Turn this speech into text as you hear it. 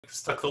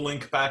Stuck the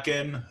link back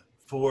in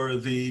for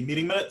the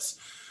meeting minutes.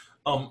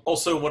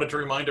 Also wanted to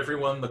remind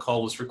everyone the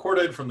call was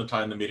recorded from the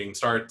time the meeting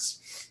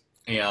starts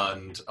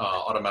and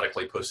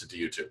automatically posted to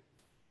YouTube.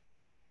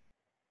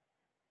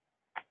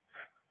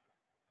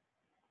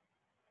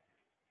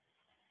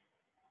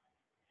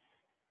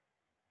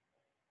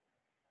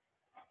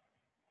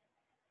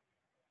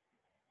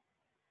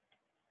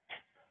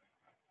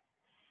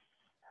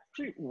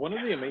 Actually, one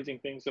of the amazing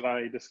things that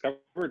I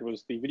discovered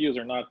was the videos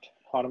are not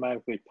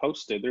automatically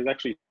posted. There's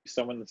actually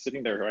someone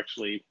sitting there who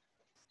actually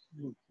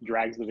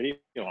drags the video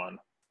on.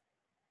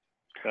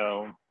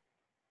 So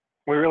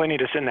we really need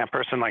to send that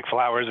person like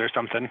flowers or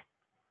something.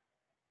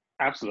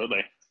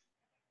 Absolutely.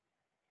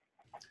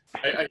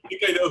 I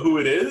think I know who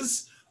it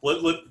is.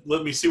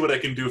 Let me see what I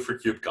can do for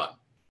KubeCon.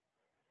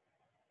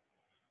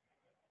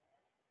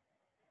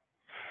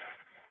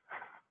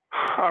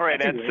 All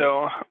right, Ed.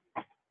 So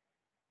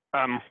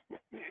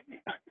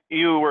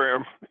you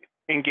were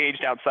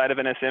engaged outside of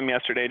NSM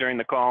yesterday during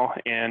the call,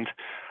 and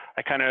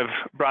I kind of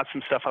brought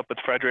some stuff up with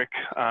Frederick.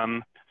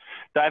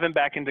 Diving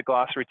back into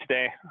Glossary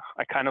today,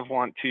 I kind of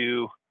want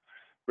to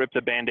rip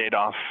the Band-Aid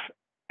off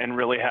and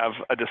really have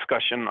a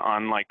discussion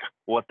on like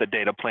what the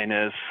data plane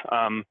is.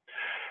 When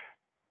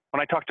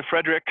I talk to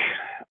Frederick,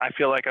 I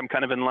feel like I'm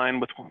kind of in line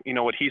with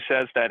what he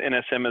says, that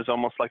NSM is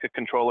almost like a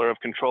controller of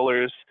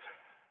controllers.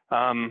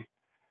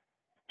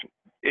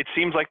 It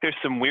seems like there's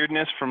some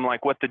weirdness from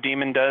like what the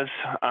daemon does,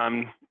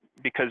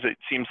 because it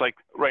seems like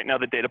right now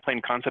the data plane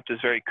concept is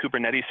very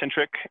Kubernetes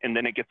centric, and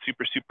then it gets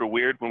super, super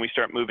weird when we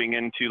start moving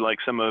into like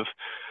some of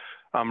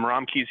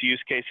Romkey's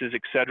use cases,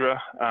 et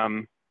cetera.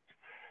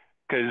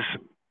 Because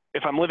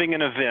if I'm living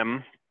in a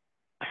Vim,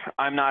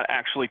 I'm not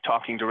actually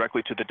talking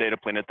directly to the data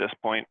plane at this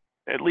point.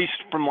 At least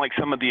from like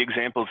some of the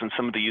examples and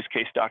some of the use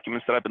case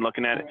documents that I've been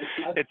looking at,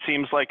 it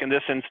seems like in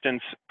this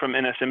instance, from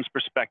NSM's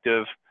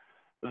perspective,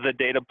 the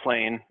data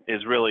plane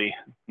is really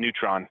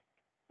Neutron.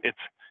 It's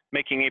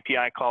making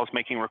API calls,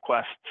 making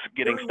requests,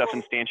 getting stuff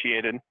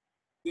instantiated.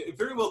 It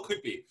very well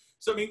could be.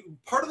 So, I mean,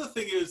 part of the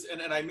thing is,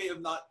 and I may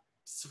have not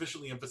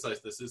sufficiently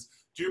emphasized this, is,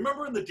 do you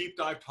remember in the deep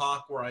dive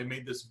talk where I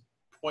made this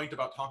point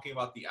about talking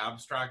about the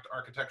abstract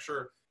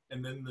architecture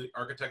and then the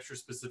architecture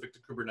specific to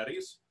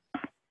Kubernetes?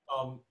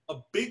 A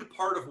big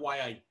part of why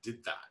I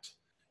did that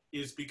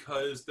is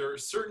because there are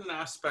certain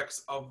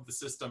aspects of the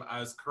system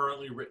as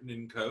currently written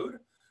in code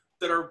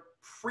that are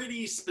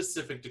pretty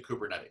specific to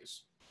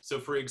Kubernetes. So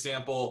for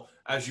example,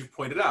 as you've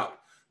pointed out,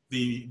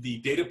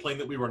 the data plane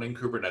that we run in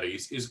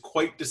Kubernetes is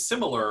quite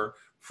dissimilar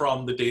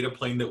from the data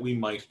plane that we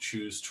might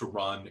choose to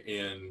run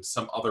in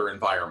some other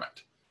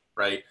environment,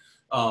 right?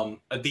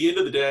 At the end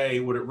of the day,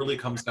 what it really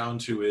comes down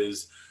to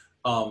is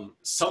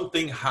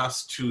something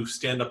has to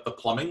stand up the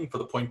plumbing for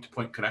the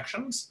point-to-point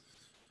connections.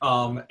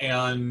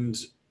 And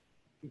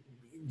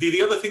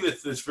the other thing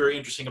that's very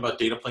interesting about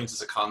data planes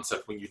as a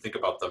concept when you think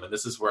about them, and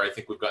this is where I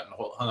think we've gotten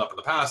hung up in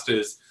the past,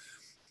 is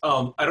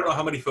I don't know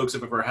how many folks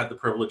have ever had the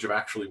privilege of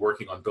actually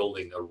working on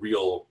building a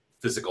real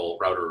physical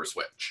router or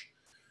switch.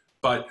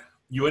 But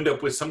you end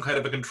up with some kind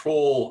of a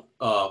control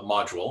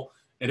module,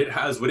 and it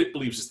has what it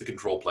believes is the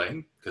control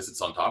plane, because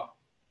it's on top,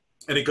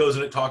 and it goes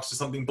and it talks to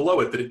something below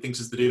it that it thinks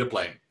is the data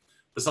plane.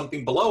 The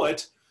something below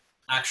it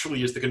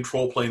actually is the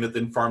control plane that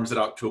then farms it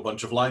out to a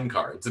bunch of line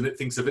cards, and it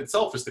thinks of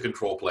itself as the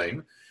control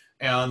plane,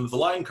 and the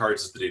line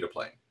cards is the data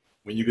plane.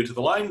 When you get to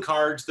the line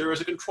cards, there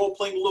is a control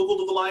plane local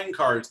to the line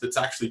cards that's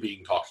actually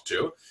being talked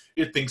to.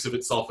 It thinks of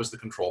itself as the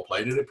control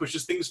plane, and it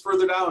pushes things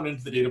further down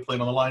into the data plane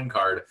on the line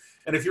card.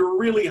 And if you're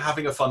really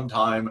having a fun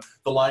time,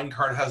 the line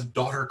card has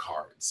daughter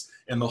cards,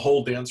 and the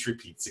whole dance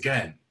repeats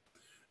again.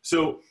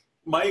 So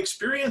my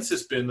experience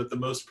has been that the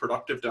most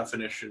productive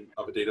definition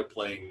of a data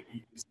plane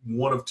is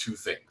one of two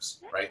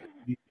things, right?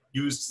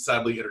 Used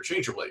sadly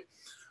interchangeably.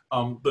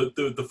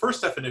 The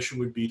first definition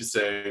would be to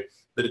say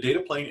that a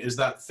data plane is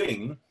that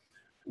thing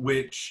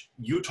which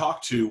you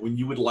talk to when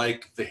you would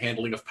like the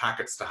handling of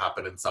packets to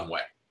happen in some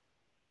way,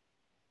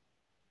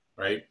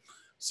 right?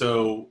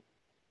 So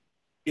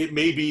it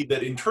may be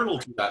that internal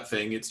to that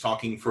thing, it's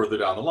talking further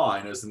down the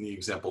line, as in the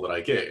example that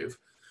I gave.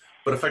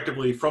 But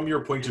effectively, from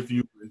your point of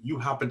view, you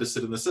happen to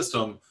sit in the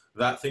system,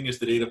 that thing is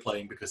the data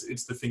plane because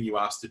it's the thing you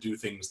ask to do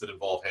things that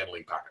involve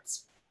handling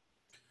packets.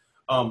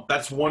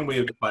 That's one way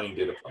of defining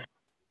data plane.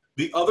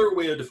 The other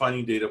way of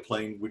defining data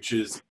plane, which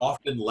is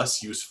often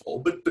less useful,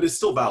 but is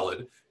still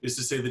valid, is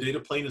to say the data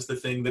plane is the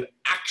thing that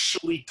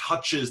actually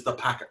touches the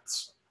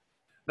packets.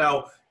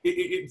 Now,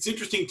 it's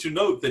interesting to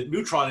note that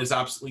Neutron is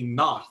absolutely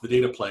not the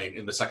data plane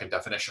in the second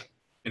definition.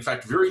 In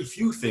fact, very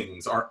few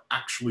things are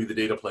actually the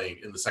data plane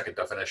in the second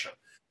definition,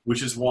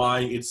 which is why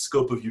its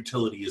scope of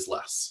utility is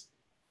less.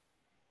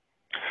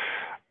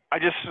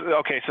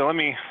 Okay, so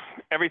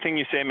everything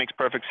you say makes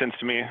perfect sense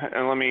to me,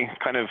 and let me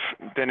kind of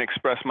then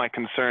express my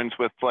concerns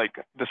with like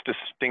this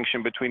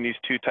distinction between these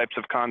two types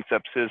of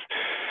concepts. Is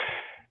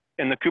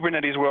in the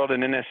Kubernetes world,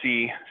 an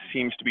NSE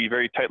seems to be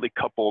very tightly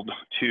coupled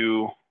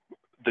to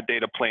the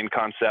data plane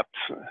concept.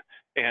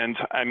 And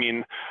I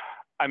mean,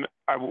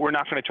 we're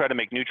not going to try to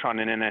make Neutron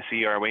an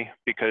NSE, are we?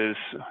 Because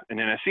an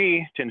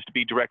NSE tends to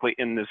be directly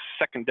in the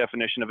second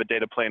definition of a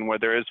data plane where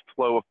there is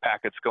flow of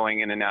packets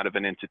going in and out of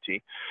an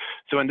entity.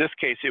 So in this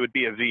case, it would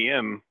be a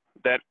VM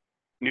that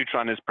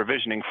Neutron is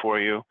provisioning for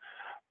you.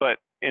 But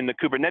in the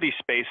Kubernetes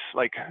space,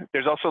 like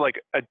there's also like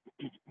a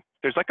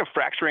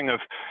fracturing of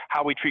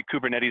how we treat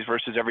Kubernetes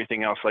versus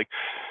everything else. Like,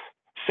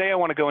 say I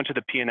want to go into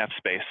the PNF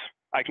space.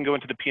 I can go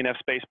into the PNF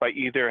space by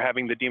either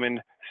having the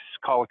daemon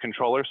call a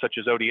controller such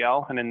as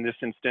ODL, and in this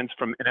instance,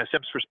 from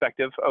NSIP's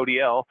perspective,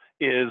 ODL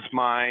is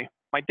my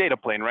data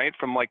plane, right?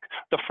 From like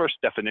the first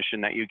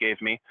definition that you gave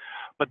me.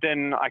 But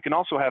then I can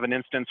also have an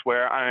instance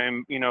where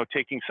I'm,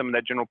 taking some of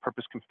that general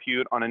purpose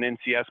compute on an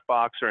NCS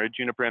box or a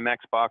Juniper MX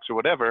box or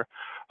whatever,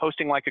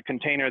 hosting like a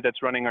container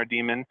that's running our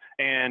daemon,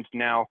 and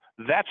now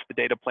that's the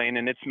data plane,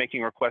 and it's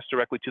making requests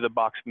directly to the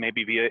box,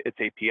 maybe via its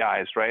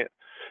APIs, right?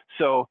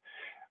 So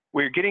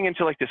we're getting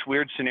into like this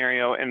weird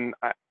scenario, and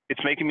it's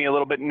making me a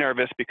little bit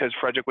nervous because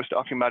Frederick was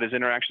talking about his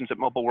interactions at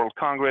Mobile World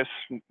Congress.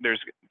 There's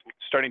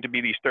starting to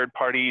be these third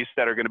parties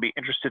that are going to be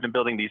interested in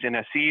building these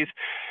NSEs.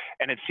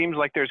 And it seems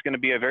like there's going to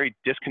be a very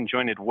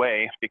disconjointed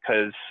way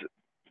because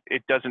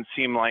it doesn't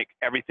seem like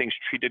everything's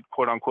treated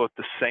quote unquote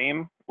the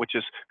same, which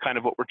is kind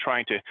of what we're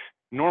trying to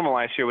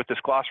normalize here with this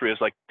glossary is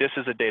like, this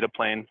is a data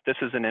plane, this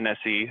is an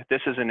NSE,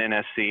 this is an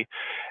NSC.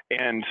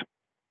 And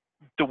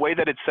the way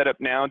that it's set up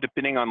now,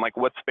 depending on like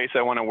what space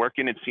I want to work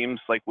in, it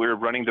seems like we're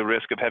running the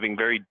risk of having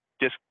very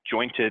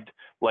disjointed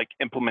like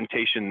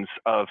implementations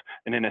of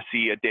an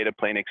NSE, a data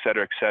plane, et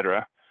cetera, et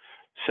cetera.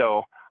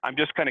 So I'm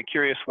just kind of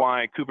curious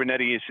why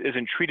Kubernetes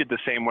isn't treated the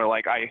same, where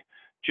like I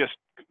just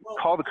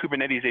call the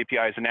Kubernetes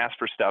APIs and ask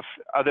for stuff,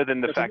 other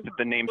than the fact that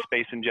the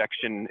namespace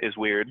injection is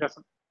weird. Yes.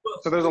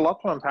 So there's a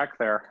lot to unpack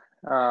there.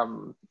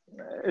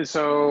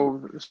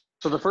 So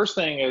the first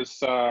thing is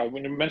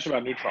when you mentioned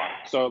about Neutron.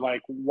 So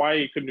like,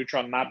 why could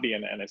Neutron not be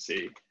an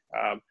NSE?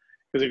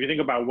 Because if you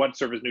think about what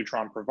service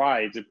Neutron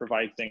provides, it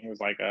provides things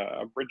like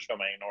a bridge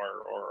domain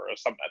or a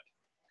subnet,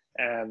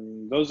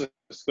 and those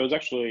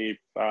actually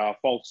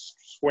fall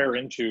square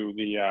into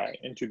being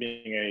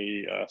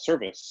a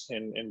service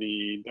in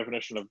the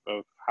definition of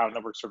how a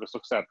network service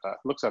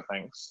looks at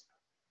things.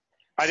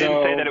 I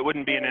didn't say that it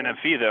wouldn't be an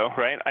NFV though,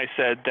 right? I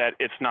said that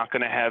it's not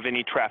going to have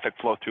any traffic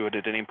flow through it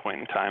at any point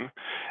in time,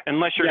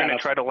 unless you're going to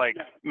try to like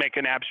make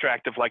an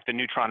abstract of like the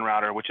Neutron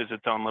router, which is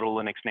its own little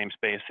Linux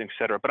namespace, et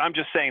cetera. But I'm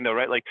just saying though,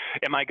 right? Like,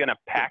 am I going to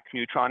pack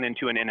Neutron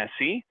into an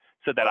NSE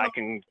so that I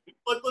can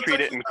treat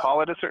it and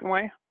call it a certain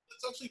way?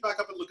 Let's actually back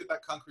up and look at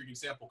that concrete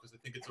example, because I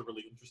think it's a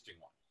really interesting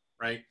one,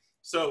 right?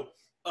 So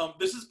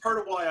this is part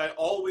of why I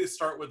always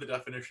start with the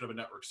definition of a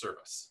network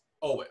service,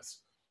 always.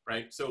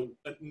 Right? So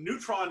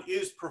Neutron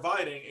is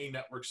providing a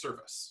network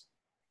service,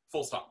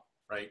 full stop,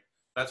 right?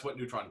 That's what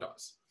Neutron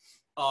does.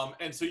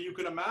 And so you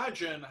can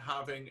imagine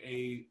having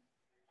a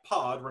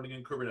pod running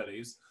in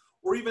Kubernetes,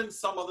 or even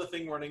some other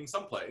thing running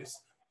someplace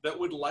that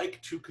would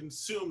like to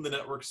consume the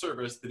network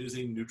service that is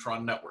a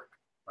Neutron network,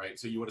 right?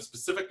 So you want a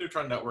specific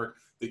Neutron network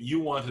that you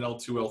want an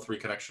L2, L3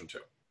 connection to.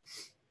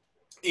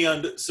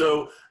 And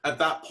so at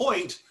that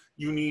point,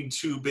 you need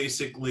to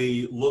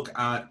basically look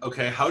at,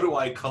 okay, how do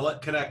I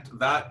connect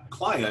that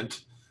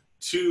client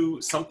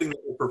to something that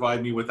will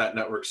provide me with that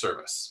network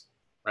service,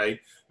 right?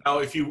 Now,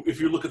 if you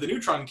look at the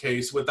Neutron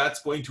case, what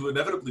that's going to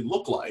inevitably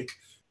look like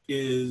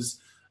is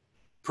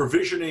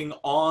provisioning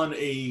on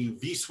a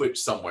vSwitch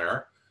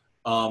somewhere,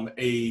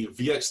 a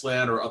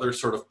VXLAN or other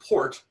sort of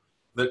port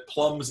that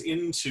plumbs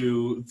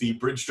into the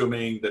bridge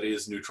domain that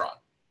is Neutron,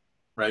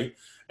 right?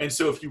 And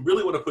so if you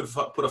really want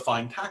to put a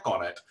fine tack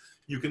on it,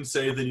 you can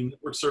say the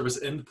network service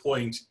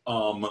endpoint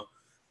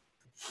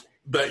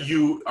that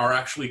you are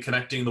actually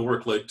connecting the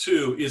workload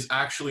to is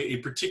actually a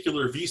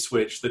particular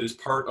vSwitch that is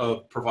part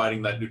of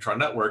providing that Neutron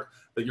network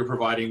that you're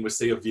providing with,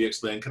 say, a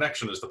VXLAN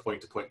connection as the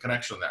point-to-point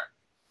connection there.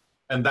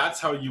 And that's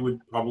how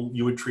you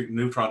would treat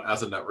Neutron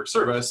as a network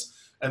service.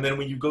 And then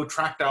when you go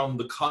track down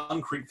the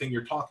concrete thing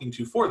you're talking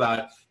to for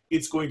that,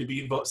 it's going to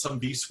be some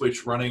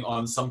vSwitch running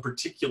on some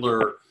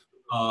particular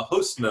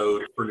host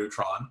node for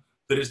Neutron.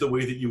 That is the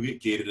way that you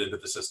get gated into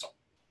the system.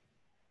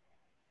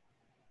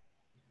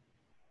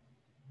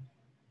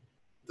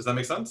 Does that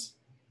make sense?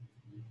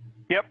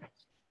 Yep.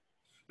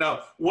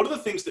 Now, one of the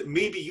things that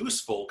may be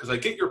useful, because I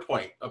get your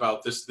point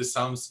about this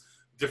sounds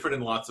different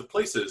in lots of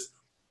places.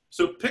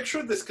 So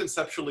picture this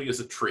conceptually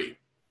as a tree,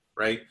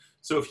 right?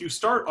 So if you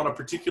start on a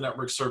particular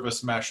network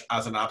service mesh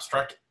as an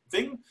abstract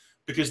thing,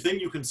 because then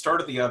you can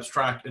start at the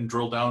abstract and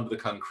drill down to the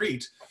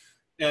concrete.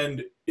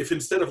 And if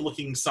instead of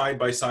looking side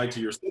by side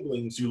to your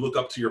siblings, you look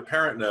up to your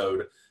parent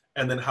node,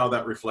 and then how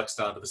that reflects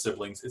down to the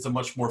siblings, it's a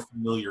much more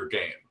familiar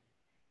game.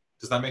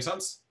 Does that make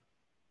sense?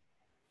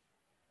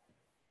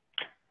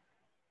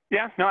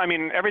 Yeah, no, I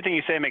mean, everything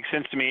you say makes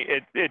sense to me.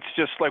 It's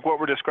just like what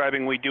we're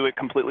describing, we do it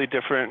completely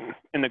different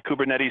in the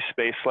Kubernetes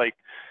space. Like,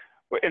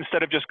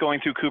 instead of just going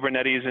through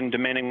Kubernetes and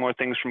demanding more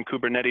things from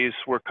Kubernetes,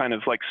 we're kind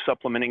of like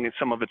supplementing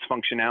some of its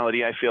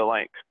functionality, I feel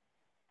like.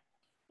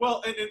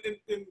 Well,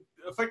 and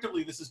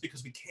effectively, this is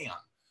because we can,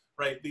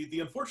 right? The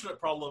unfortunate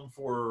problem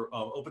for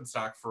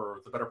OpenStack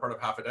for the better part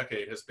of half a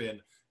decade has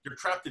been you're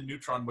trapped in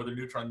Neutron whether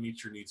Neutron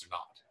meets your needs or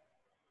not,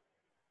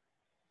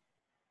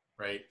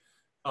 right?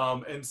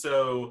 And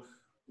so,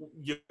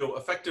 you know,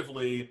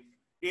 effectively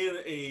in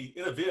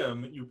a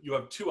Vim, you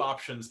have two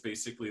options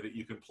basically that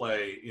you can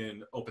play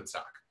in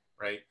OpenStack,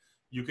 right?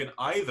 You can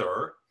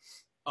either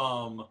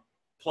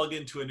plug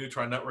into a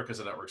Neutron network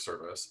as a network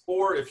service,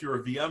 or if you're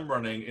a VM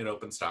running in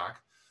OpenStack,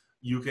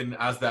 you can,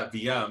 as that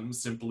VM,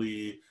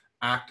 simply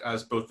act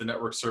as both the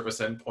network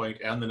service endpoint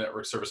and the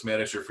network service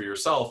manager for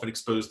yourself and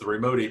expose the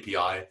remote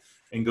API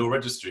and go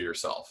register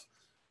yourself.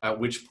 At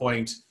which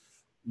point,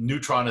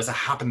 Neutron is a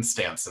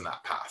happenstance in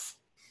that path.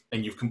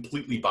 And you've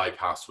completely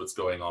bypassed what's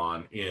going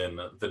on in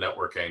the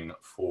networking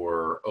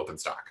for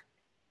OpenStack.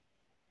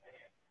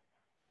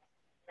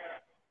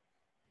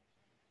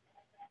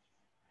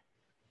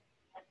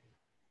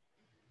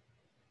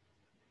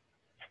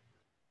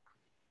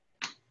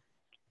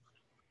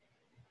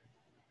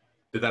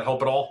 Did that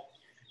help at all?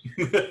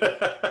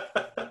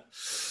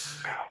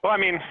 Well, I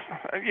mean,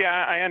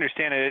 yeah, I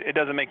understand it. It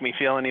doesn't make me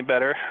feel any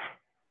better.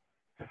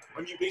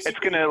 I mean, It's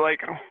gonna,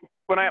 like,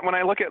 when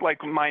I look at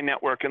like my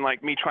network and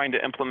like me trying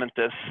to implement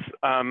this,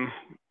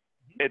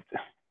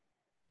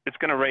 it's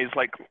gonna raise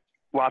like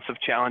lots of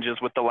challenges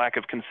with the lack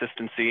of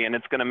consistency, and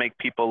it's gonna make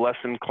people less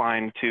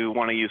inclined to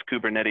want to use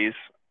Kubernetes,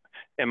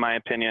 in my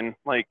opinion.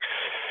 Like,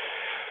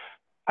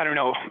 I don't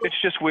know,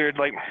 it's just weird.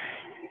 Like,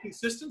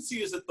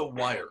 consistency is at the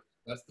wire.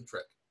 That's the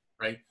trick,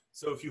 right?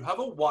 So if you have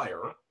a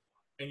wire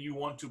and you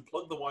want to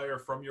plug the wire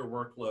from your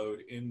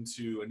workload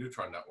into a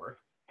Neutron network,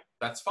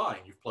 that's fine.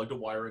 You've plugged a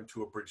wire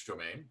into a bridge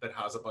domain that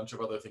has a bunch of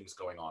other things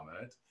going on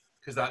in it,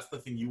 because that's the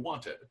thing you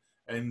wanted.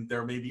 And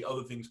there may be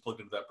other things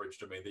plugged into that bridge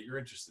domain that you're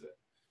interested in.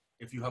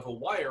 If you have a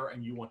wire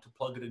and you want to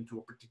plug it into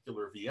a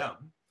particular VM,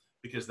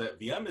 because that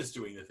VM is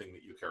doing the thing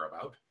that you care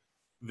about,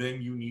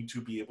 then you need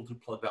to be able to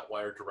plug that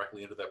wire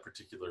directly into that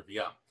particular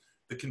VM.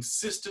 The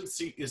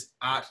consistency is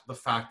at the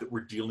fact that we're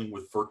dealing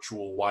with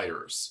virtual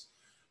wires,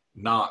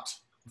 not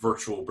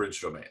virtual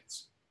bridge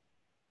domains,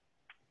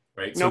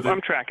 right? Nope, so I'm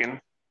tracking.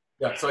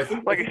 Yeah, so I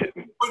think, like the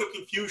point of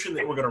confusion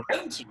that we're going to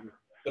run into,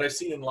 that I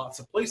see in lots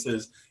of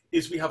places,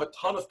 is we have a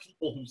ton of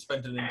people who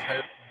spent an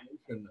entire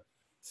generation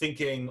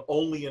thinking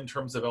only in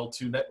terms of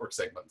L2 network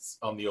segments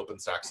on the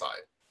OpenStack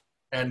side.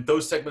 And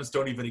those segments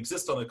don't even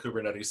exist on the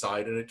Kubernetes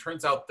side, and it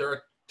turns out they're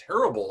a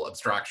terrible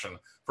abstraction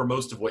for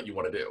most of what you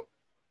want to do.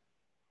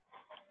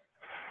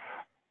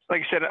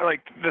 Like I said,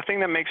 like the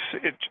thing that makes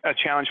it a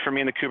challenge for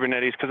me in the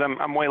Kubernetes, because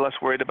I'm way less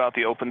worried about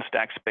the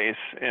OpenStack space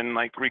and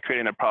like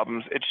recreating the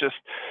problems. It's just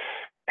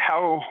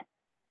how,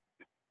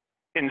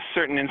 in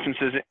certain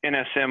instances,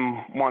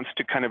 NSM wants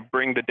to kind of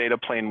bring the data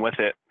plane with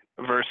it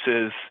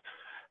versus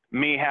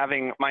me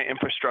having my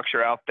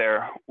infrastructure out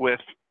there with,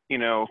 you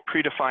know,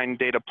 predefined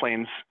data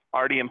planes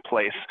already in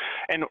place.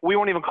 And we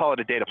won't even call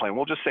it a data plane.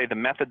 We'll just say the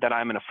method that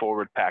I'm going to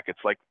forward packets,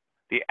 like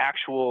the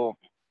actual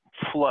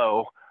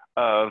flow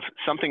of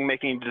something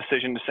making a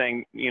decision to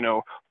saying, you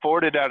know,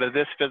 forward it out of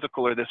this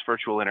physical or this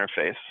virtual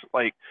interface.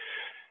 Like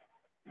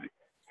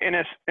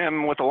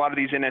NSM with a lot of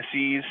these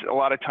NSEs, a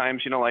lot of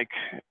times, you know, like,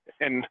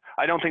 and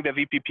I don't think that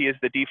VPP is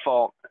the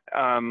default,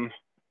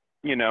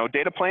 you know,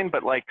 data plane,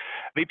 but like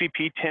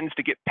VPP tends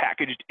to get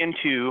packaged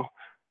into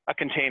a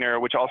container,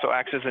 which also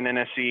acts as an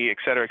NSE, et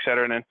cetera, et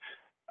cetera. And then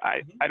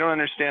I don't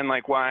understand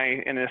like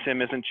why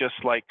NSM isn't just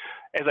like,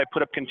 as I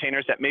put up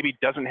containers that maybe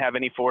doesn't have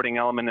any forwarding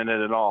element in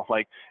it at all.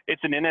 Like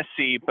it's an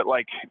NSC, but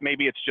like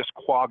maybe it's just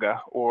Quagga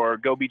or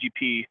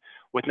GoBGP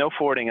with no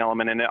forwarding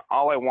element in it.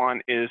 All I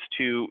want is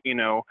to, you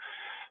know,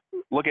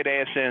 look at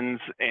ASNs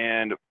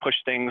and push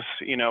things,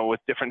 you know,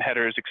 with different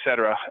headers, et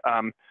cetera.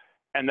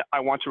 And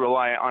I want to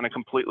rely on a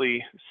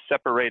completely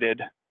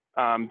separated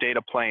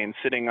data plane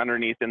sitting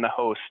underneath in the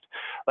host.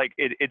 Like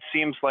it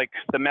seems like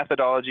the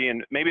methodology,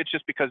 and maybe it's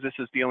just because this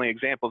is the only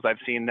examples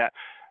I've seen, that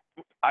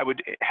I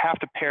would have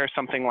to pair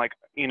something like,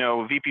 you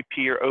know,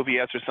 VPP or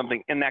OVS or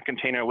something in that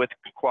container with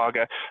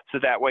Quagga, so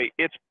that way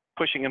it's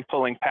pushing and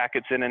pulling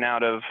packets in and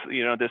out of,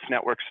 you know, this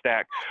network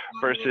stack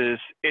versus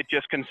it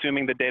just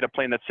consuming the data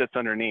plane that sits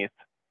underneath.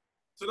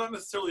 So not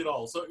necessarily at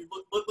all. So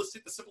let's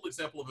take the simple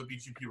example of a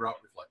BGP route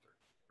reflector,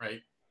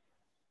 right?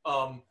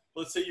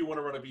 Let's say you want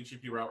to run a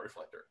BGP route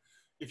reflector.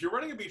 If you're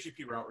running a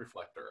BGP route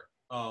reflector,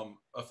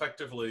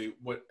 effectively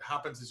what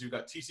happens is you've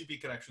got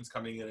TCP connections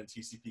coming in and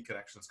TCP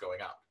connections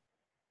going out,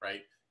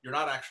 right? You're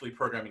not actually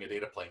programming a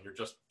data plane. You're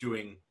just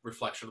doing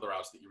reflection of the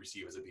routes that you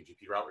receive as a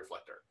BGP route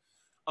reflector.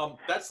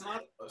 That's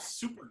not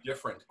super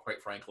different,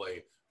 quite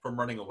frankly, from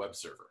running a web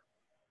server.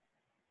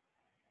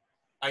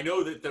 I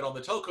know that on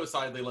the telco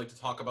side, they like to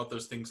talk about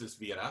those things as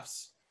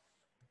VNFs,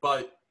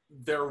 but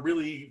they're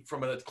really,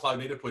 from a cloud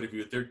native point of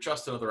view, they're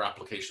just another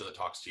application that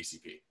talks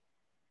TCP.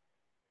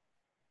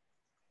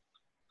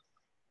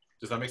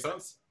 Does that make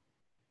sense?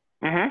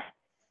 Mm-hmm.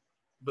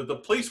 The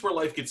place where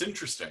life gets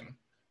interesting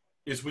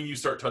is when you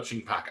start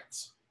touching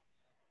packets.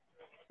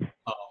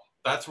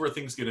 That's where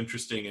things get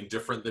interesting and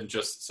different than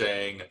just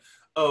saying,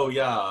 oh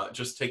yeah,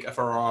 just take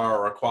FRR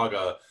or a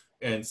Quagga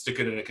and stick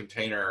it in a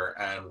container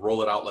and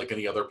roll it out like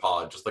any other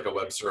pod, just like a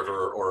web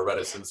server or a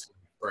Redis instance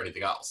or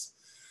anything else.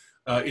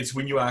 It's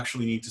when you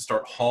actually need to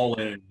start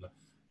hauling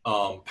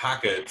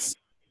packets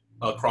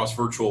across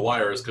virtual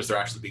wires because they're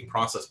actually being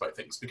processed by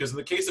things. Because in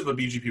the case of a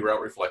BGP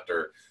route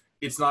reflector,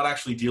 it's not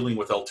actually dealing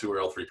with L2 or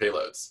L3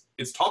 payloads.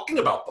 It's talking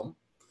about them,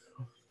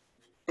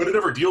 but it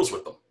never deals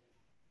with them,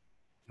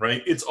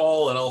 right? It's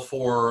all an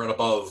L4 and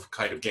above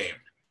kind of game.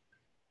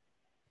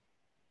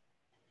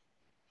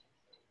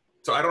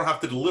 So I don't have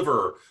to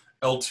deliver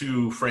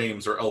L2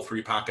 frames or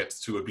L3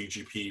 packets to a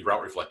BGP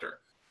route reflector.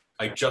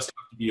 I just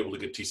have to be able to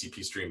get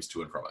TCP streams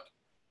to and from it.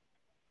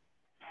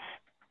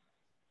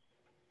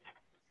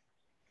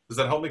 Does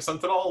that help make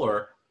sense at all,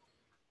 or?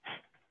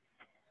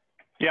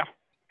 Yeah.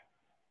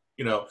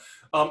 You know,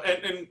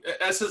 and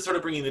as to sort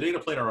of bringing the data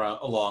plane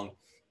along,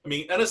 I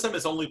mean, NSM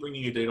is only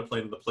bringing a data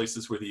plane in the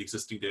places where the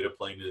existing data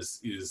plane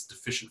is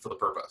deficient for the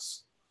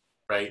purpose,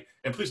 right?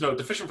 And please note,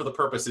 deficient for the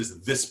purpose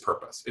is this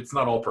purpose. It's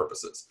not all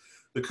purposes.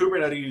 The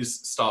Kubernetes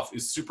stuff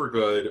is super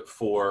good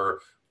for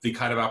the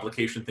kind of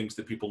application things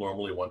that people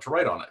normally want to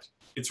write on it.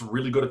 It's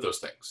really good at those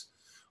things.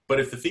 But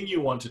if the thing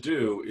you want to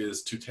do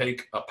is to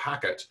take a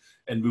packet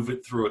and move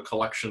it through a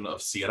collection of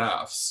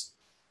CNFs,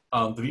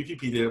 the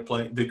VPP data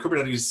plane, the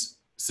Kubernetes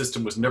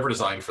system was never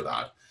designed for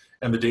that.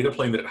 And the data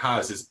plane that it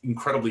has is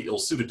incredibly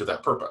ill-suited to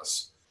that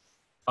purpose.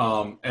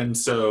 And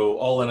so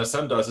all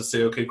NSM does is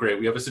say, okay, great,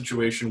 we have a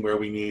situation where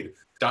we need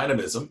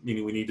dynamism,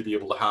 meaning we need to be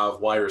able to have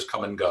wires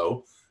come and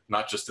go,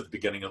 not just at the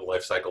beginning of the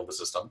life cycle of the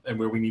system, and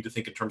where we need to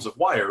think in terms of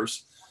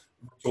wires,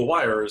 virtual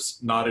wires,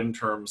 not in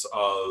terms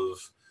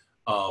of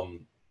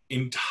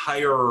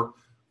entire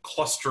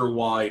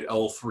cluster-wide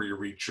L3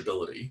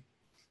 reachability.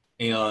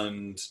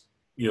 And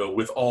you know,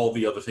 with all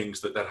the other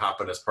things that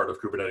happen as part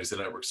of Kubernetes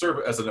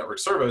as a network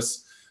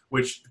service,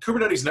 which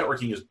Kubernetes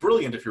networking is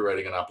brilliant if you're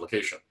writing an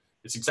application.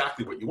 It's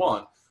exactly what you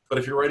want. But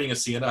if you're writing a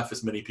CNF,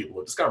 as many people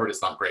have discovered,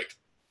 it's not great.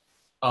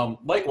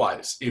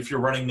 Likewise, if you're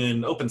running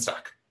in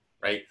OpenStack,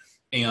 right,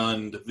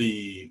 and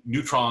the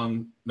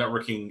Neutron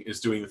networking is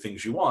doing the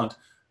things you want,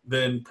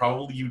 then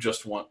probably you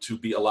just want to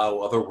allow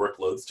other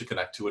workloads to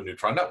connect to a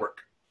Neutron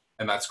network.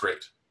 And that's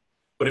great.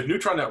 But if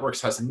Neutron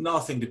networks has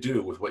nothing to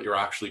do with what you're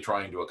actually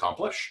trying to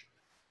accomplish,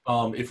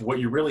 if what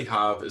you really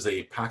have is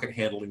a packet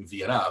handling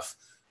VNF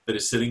that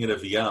is sitting in a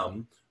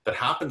VM that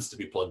happens to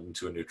be plugged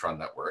into a Neutron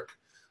network,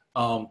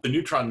 the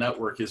Neutron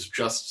network is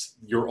just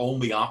your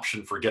only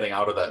option for getting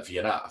out of that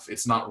VNF.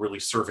 It's not really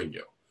serving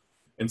you.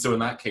 And so in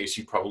that case,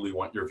 you probably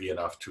want your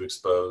VNF to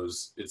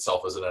expose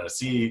itself as an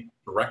NSE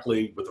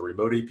directly with a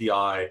remote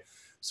API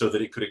so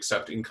that it could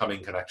accept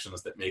incoming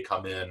connections that may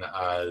come in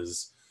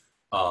as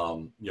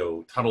you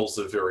know, tunnels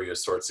of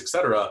various sorts, et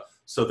cetera,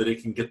 so that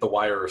it can get the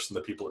wires from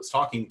the people it's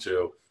talking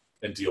to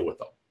and deal with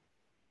them.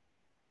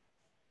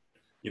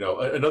 You know,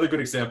 another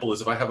good example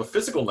is if I have a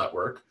physical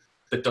network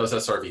that does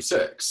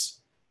SRv6,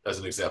 as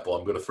an example,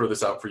 I'm going to throw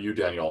this out for you,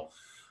 Daniel.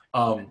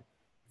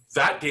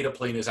 That data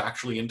plane is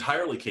actually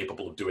entirely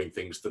capable of doing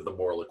things that are the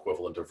moral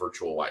equivalent of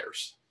virtual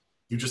wires.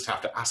 You just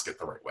have to ask it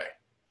the right way.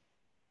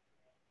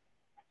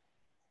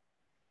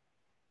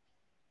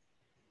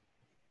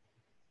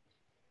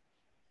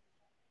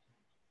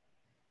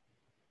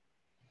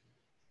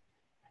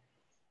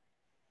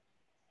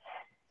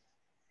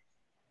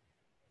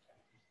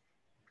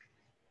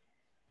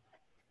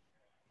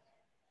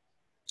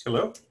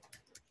 Hello?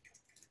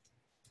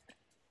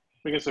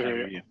 We can still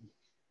hear you.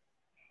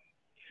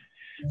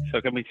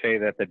 So can we say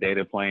that the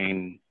data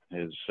plane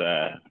is,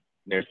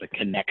 there's a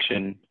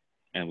connection,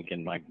 and we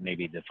can like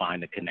maybe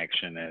define the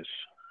connection as,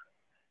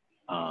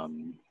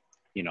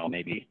 you know,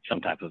 maybe some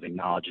type of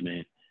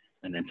acknowledgement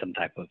and then some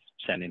type of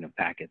sending of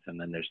packets. And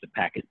then there's the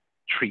packet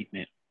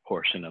treatment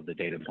portion of the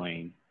data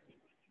plane,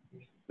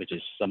 which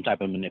is some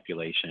type of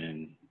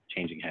manipulation,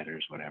 changing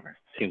headers, whatever.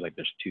 Seems like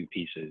there's two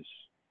pieces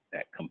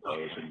that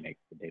compose and make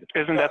the data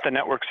plane. Isn't that the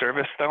network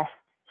service though?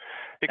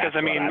 Because That's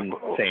I mean,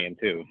 what I'm saying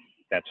too.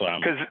 That's what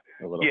I'm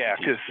a little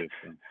confused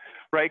with.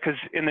 Right, because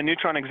in the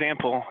Neutron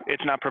example,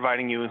 it's not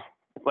providing you,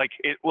 like,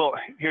 well,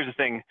 here's the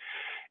thing.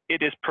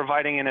 It is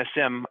providing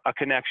NSM a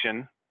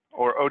connection,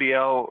 or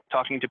ODL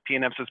talking to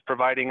PNFs is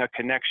providing a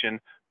connection,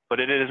 but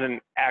it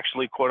isn't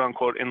actually, quote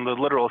unquote, in the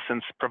literal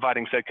sense,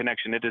 providing said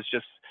connection. It is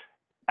just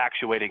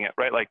actuating it,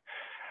 right? Like,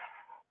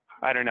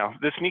 I don't know.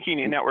 The sneaky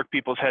network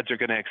people's heads are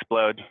going to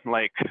explode.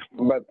 Like,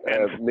 but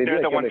maybe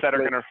they're the ones that are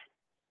going to.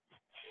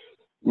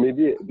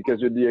 Maybe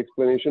because of the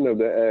explanation of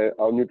the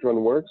how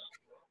Neutron works.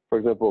 For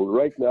example,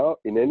 right now,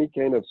 in any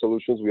kind of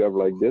solutions we have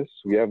like this,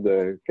 we have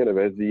the kind of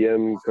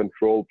SDM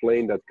control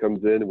plane that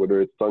comes in,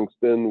 whether it's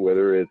Tungsten,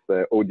 whether it's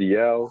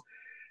ODL.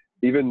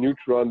 Even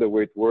Neutron, the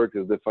way it works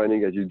is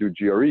defining as you do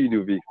GRE, you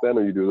do VXLAN,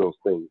 or you do those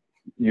things.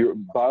 You're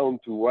bound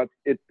to what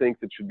it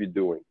thinks it should be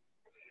doing.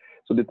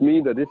 So that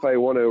means that if I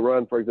want to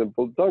run, for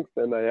example,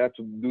 Tungsten, I have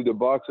to do the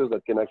boxes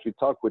that can actually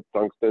talk with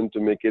Tungsten to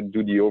make it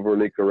do the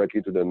overlay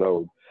correctly to the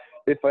node.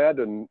 If I had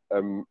a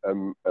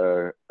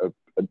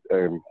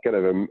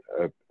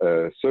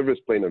service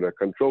plane or a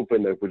control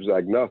plane which is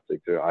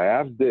agnostic, so I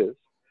have this,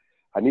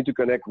 I need to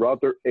connect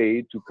router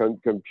A to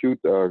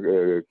compute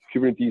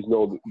Kubernetes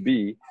node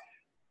B.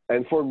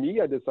 And for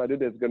me, I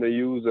decided it's going to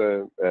use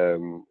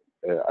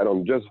I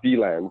don't just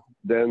VLAN.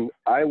 Then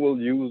I will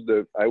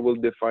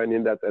define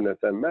in that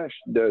NSM mesh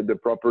the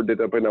proper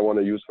data plane I want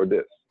to use for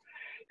this.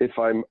 If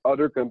I'm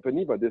other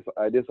company, but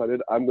I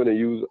decided I'm going to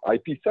use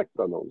IPsec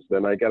tunnels,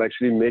 then I can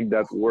actually make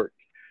that work.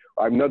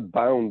 I'm not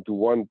bound to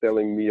one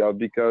telling me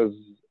because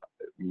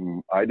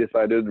I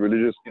decided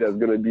religiously that's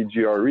going to be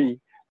GRE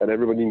and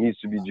everybody needs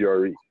to be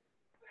GRE,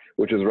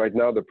 which is right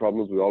now the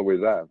problems we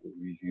always have.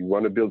 You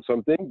want to build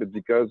something, but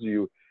because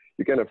you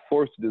kind of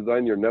forced to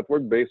design your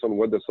network based on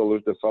what the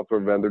software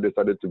vendor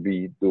decided to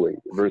be doing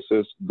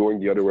versus going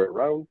the other way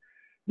around.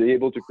 They're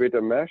able to create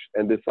a mesh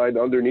and decide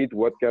underneath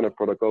what kind of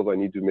protocols I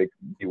need to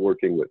be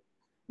working with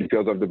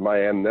because of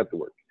my end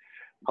network.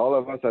 All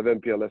of us have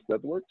MPLS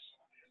networks,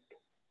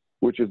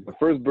 which is the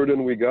first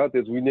burden we got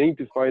is we need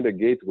to find a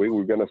gateway.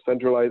 We're going to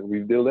centralize.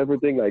 We've built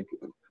everything like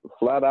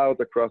flat out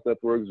across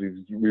networks.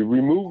 We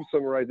removed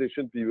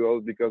summarization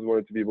because we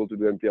wanted to be able to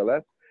do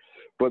MPLS.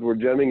 But we're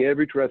jamming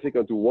every traffic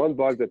onto one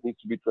box that needs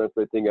to be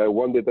translating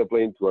one data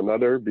plane to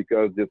another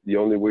because it's the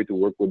only way to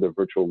work with the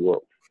virtual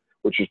world,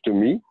 which is, to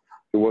me,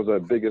 it was the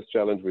biggest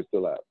challenge we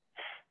still have.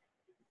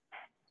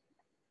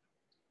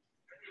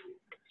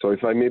 So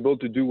if I'm able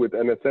to do with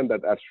NSM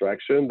that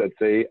abstraction, that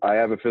say I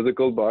have a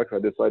physical box, I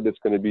decide it's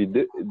going to be,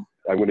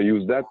 I'm going to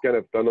use that kind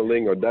of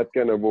tunneling or that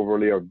kind of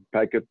overlay of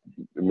packet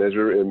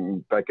measure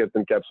and packet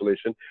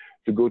encapsulation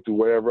to go to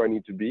wherever I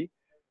need to be.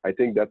 I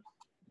think that's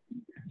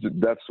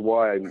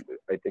why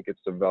I think it's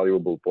a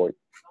valuable point.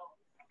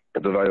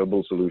 It's a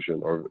valuable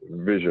solution or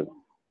vision.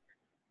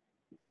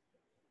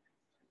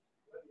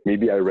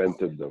 Maybe I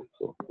rented though.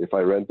 So if I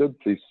rented,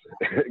 please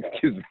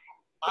excuse me.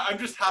 I'm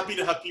just happy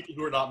to have people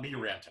who are not me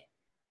ranting.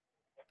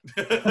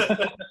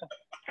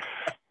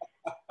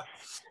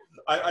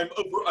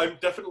 I'm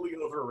definitely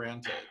over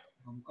ranted.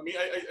 I mean,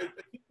 I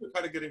think we're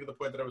kind of getting to the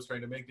point that I was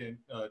trying to make,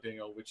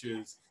 Daniel, which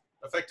is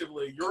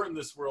effectively you're in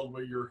this world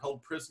where you're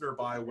held prisoner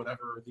by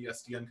whatever the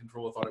SDN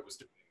controller thought it was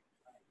doing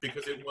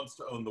because it wants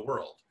to own the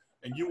world.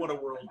 And you want a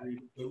world where you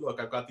say, look,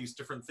 I've got these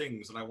different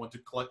things and I want to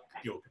collect,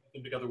 put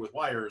them together with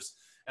wires,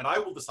 and I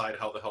will decide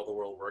how the hell the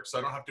world works. So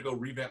I don't have to go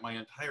revamp my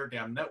entire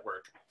damn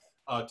network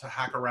to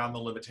hack around the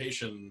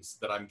limitations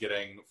that I'm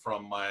getting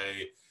from my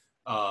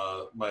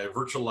my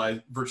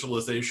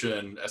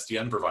virtualization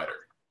SDN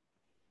provider.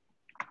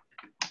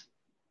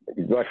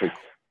 Exactly.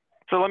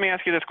 So let me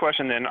ask you this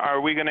question then.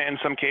 Are we going to, in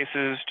some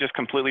cases, just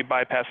completely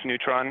bypass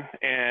Neutron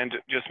and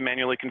just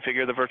manually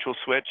configure the virtual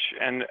switch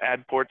and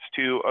add ports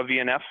to a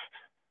VNF?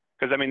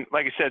 Because, I mean,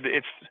 like I said,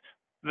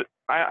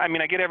 I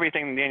mean, I get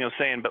everything Daniel's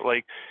saying, but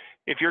like,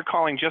 if you're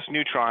calling just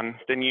Neutron,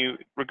 then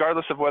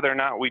regardless of whether or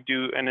not we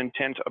do an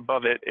intent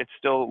above it, it's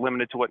still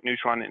limited to what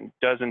Neutron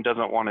does and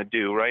doesn't want to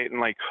do, right?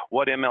 And like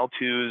what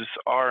ML2s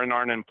are and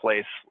aren't in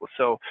place.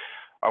 So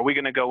are we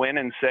going to go in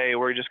and say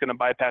we're just going to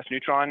bypass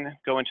Neutron,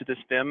 go into this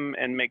VIM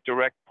and make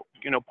direct,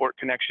 port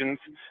connections,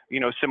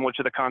 similar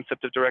to the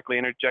concept of directly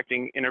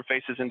interjecting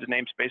interfaces into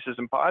namespaces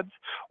and pods,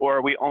 or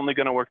are we only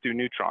going to work through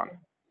Neutron?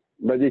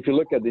 But if you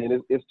look at the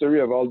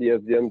history of all the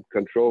SDN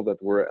controls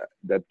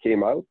that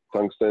came out,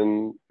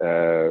 Tungsten,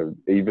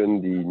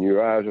 even the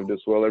Nuage of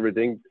this world,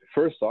 everything,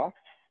 first off,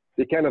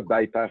 they kind of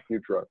bypassed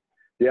Neutron.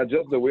 They had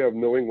just the way of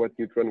knowing what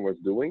Neutron was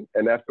doing,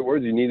 and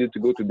afterwards you needed to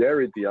go to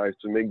their APIs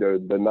to make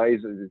the nice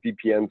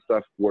VPN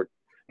stuff work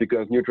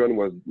because Neutron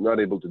was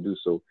not able to do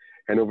so.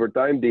 And over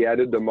time, they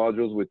added the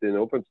modules within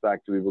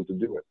OpenStack to be able to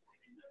do it.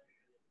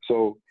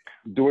 So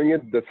doing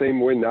it the same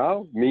way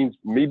now means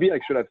maybe I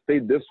should have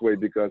stayed this way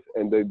because,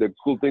 and the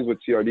cool things with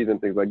CRDs and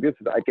things like this,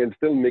 I can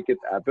still make it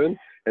happen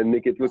and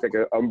make it look like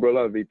an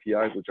umbrella of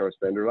APIs which are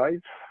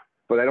standardized,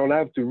 but I don't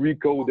have to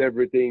recode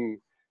everything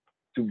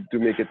to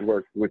make it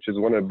work, which is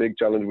one of the big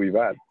challenges we've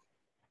had.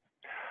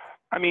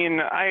 I mean,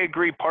 I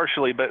agree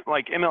partially, but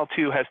like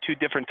ML2 has two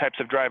different types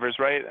of drivers,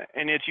 right?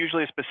 And it's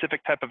usually a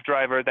specific type of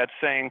driver that's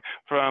saying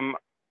from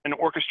an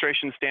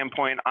orchestration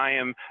standpoint, I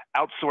am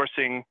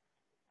outsourcing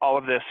all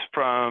of this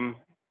from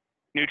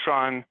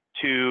Neutron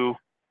to,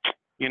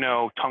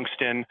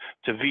 Tungsten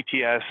to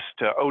VTS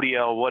to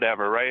ODL,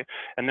 whatever, right?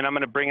 And then I'm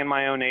going to bring in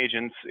my own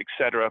agents, et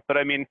cetera. But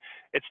I mean,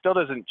 it still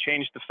doesn't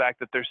change the fact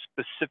that there's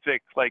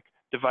specific like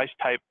device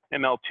type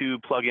ML2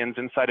 plugins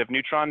inside of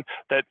Neutron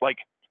that like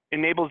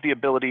enables the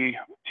ability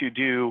to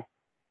do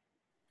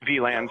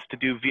VLANs, to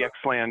do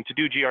VXLAN, to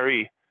do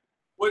GRE.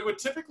 What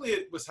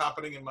typically was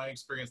happening in my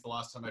experience the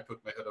last time I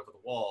put my head over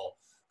the wall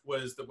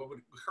was that what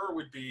would occur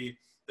would be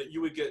that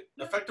you would get,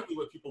 effectively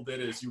what people did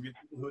is you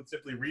would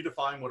simply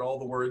redefine what all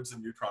the words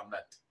in Neutron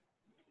meant,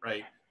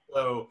 right?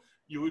 So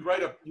you would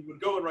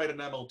go and write an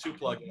ML2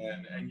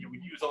 plugin and you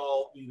would use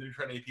all the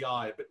Neutron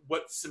API, but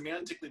what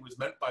semantically was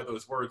meant by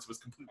those words was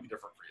completely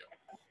different for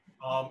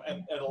you.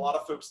 And a lot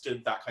of folks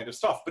did that kind of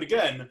stuff. But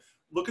again,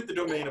 look at the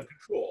domain of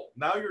control.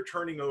 Now you're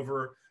turning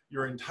over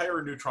your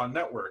entire Neutron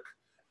network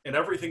and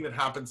everything that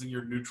happens in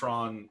your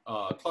Neutron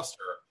cluster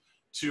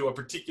to a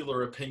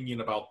particular opinion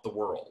about the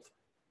world.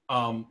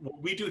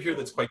 What we do here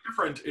that's quite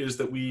different is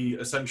that we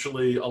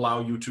essentially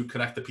allow you to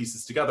connect the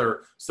pieces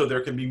together so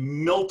there can be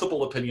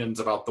multiple opinions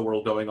about the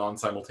world going on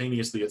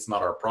simultaneously. It's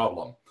not our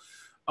problem.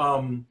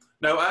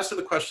 Now, as to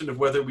the question of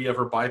whether we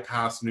ever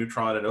bypass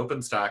Neutron and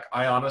OpenStack,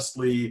 I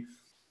honestly,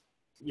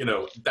 you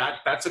know,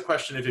 that's a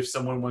question if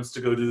someone wants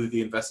to go do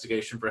the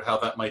investigation for how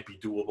that might be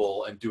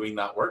doable and doing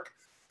that work.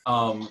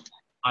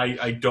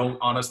 I don't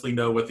honestly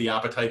know what the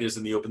appetite is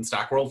in the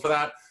OpenStack world for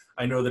that.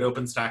 I know that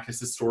OpenStack has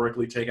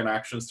historically taken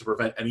actions to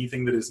prevent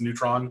anything that is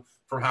Neutron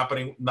from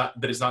happening, that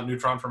is not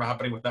Neutron from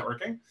happening with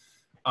networking.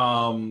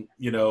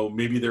 You know,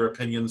 maybe their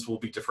opinions will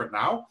be different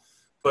now,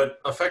 but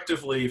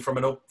effectively from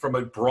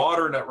a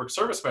broader network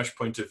service mesh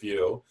point of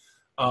view,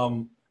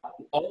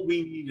 all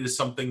we need is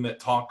something that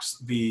talks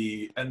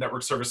the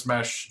network service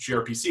mesh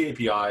gRPC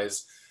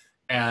APIs,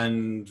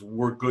 and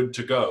we're good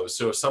to go.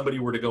 So if somebody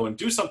were to go and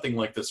do something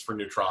like this for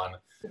Neutron,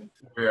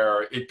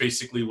 where it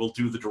basically will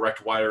do the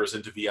direct wires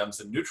into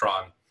VMs in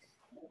Neutron,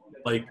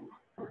 like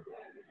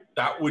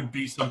that would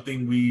be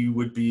something we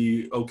would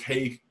be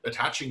okay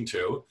attaching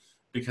to,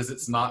 because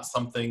it's not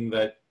something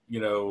that,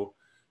 you know,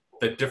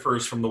 that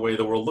differs from the way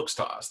the world looks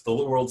to us. The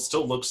world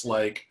still looks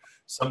like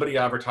somebody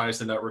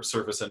advertised a network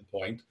service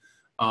endpoint.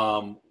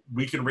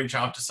 We can reach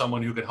out to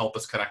someone who can help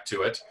us connect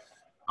to it.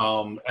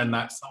 And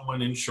that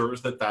someone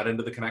ensures that that end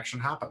of the connection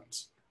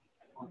happens.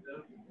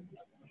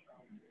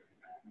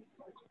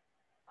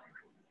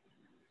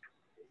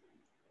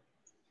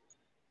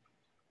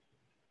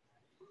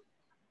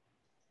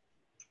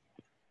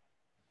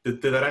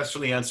 Did that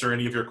actually answer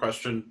any of your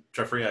question,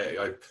 Jeffrey?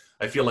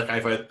 I feel like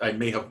I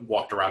may have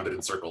walked around it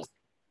in circles.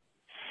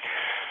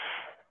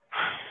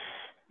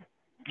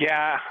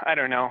 Yeah, I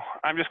don't know.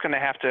 I'm just going to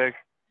have to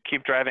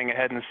keep driving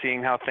ahead and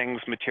seeing how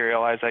things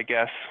materialize, I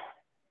guess.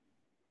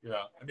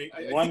 Yeah, I mean,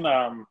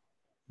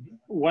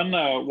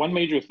 one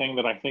major thing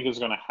that I think is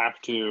going to have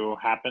to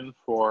happen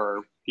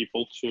for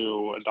people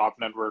to adopt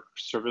network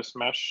service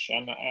mesh,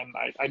 and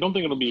I don't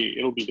think it'll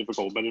be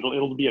difficult, but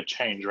it'll be a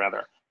change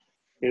rather,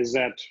 is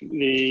that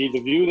the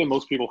view that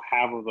most people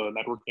have of the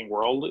networking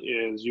world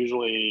is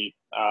usually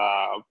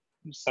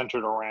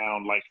centered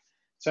around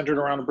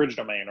a bridge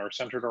domain, or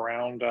centered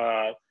around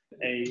a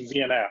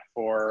VNF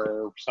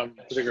or some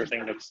particular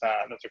thing that's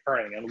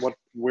occurring. And what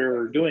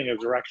we're doing is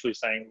we're actually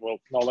saying, well,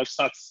 no, let's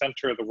not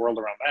center the world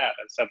around that.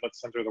 Instead, let's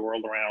center the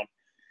world around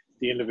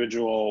the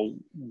individual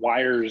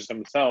wires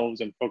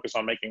themselves and focus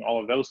on making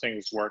all of those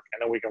things work.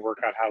 And then we can work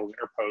out how to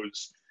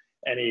interpose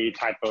any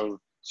type of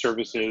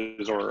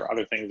services or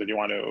other things that you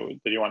want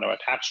to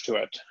attach to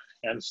it.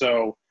 And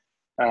so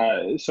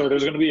there's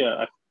going to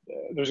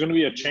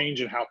be a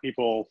change in how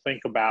people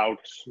think about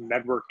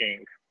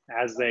networking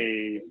as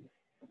they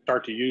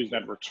start to use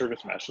network service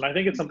mesh. And I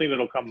think it's something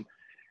that'll come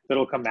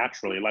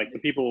naturally. Like the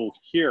people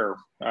here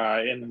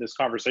in this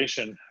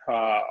conversation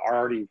are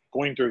already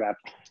going through that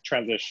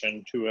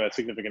transition to a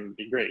significant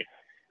degree.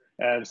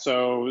 And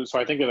so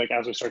I think that, like,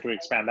 as we start to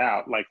expand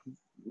out, like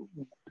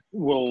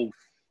we'll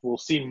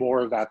see more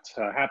of that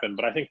happen.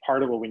 But I think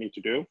part of what we need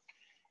to do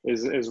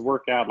is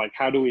work out, like,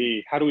 how do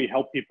we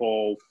help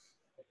people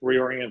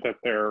reorient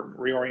their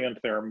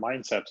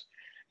mindset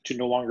to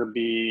no longer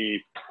be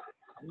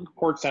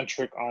port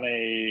centric on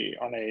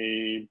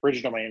a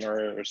bridge domain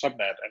or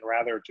subnet, and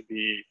rather to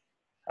be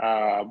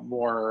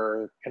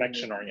more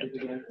connection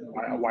oriented,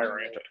 wire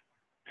oriented.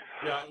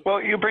 yeah.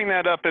 Well, you bring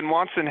that up, and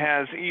Watson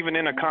has, even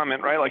in a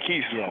comment, right? Like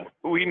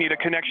we need a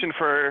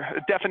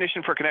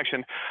definition for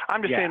connection.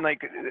 I'm just saying,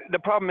 like, the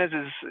problem is,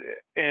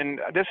 and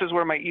this is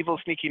where my evil,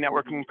 sneaky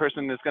networking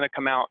person is going to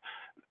come out.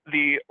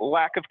 The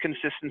lack of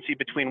consistency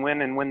between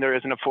when there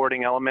is an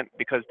forwarding element,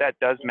 because that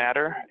does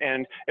matter.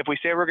 And if we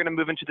say we're going to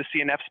move into the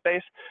CNF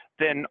space,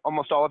 then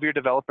almost all of your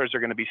developers are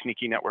going to be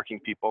sneaky networking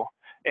people.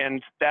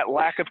 And that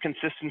lack of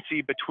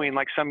consistency between,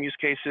 like, some use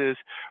cases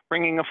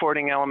bringing a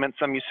forwarding element,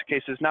 some use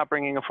cases not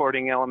bringing a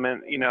forwarding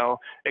element, you know,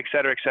 et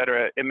cetera,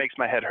 it makes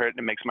my head hurt and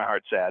it makes my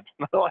heart sad.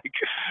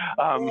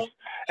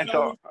 And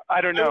so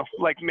I don't know,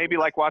 like, maybe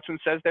like Watson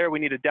says there, we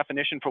need a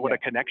definition for what a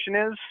connection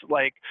is,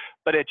 like,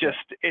 but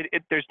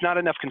there's not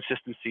enough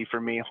consistency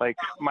for me. Like,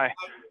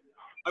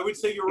 I would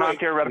say you're right.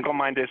 Non-theoretical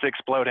mind is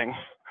exploding.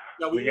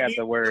 Yeah, We got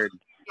the word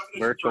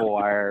virtual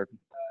wire.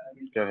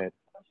 Go ahead.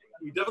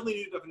 We definitely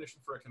need a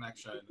definition for a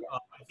connection.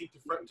 I think to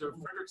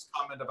Frederick's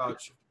comment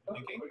about shifting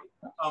thinking,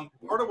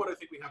 part of what I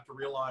think we have to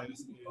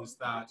realize is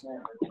that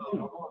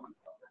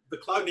the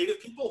cloud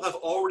native people have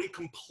already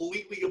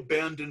completely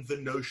abandoned the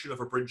notion of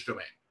a bridge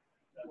domain.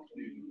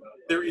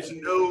 There is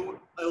no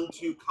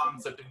L2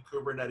 concept in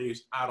Kubernetes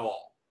at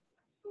all.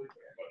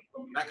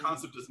 That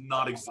concept does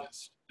not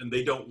exist, and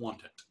they don't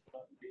want it,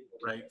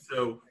 right?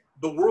 So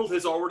the world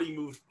has already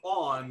moved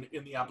on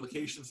in the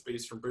application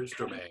space from bridge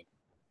domain.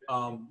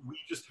 We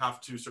just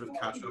have to sort of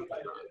catch up with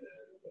that.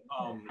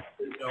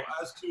 You know,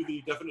 as to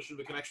the definition of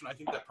a connection, I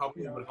think that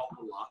probably would help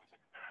a lot.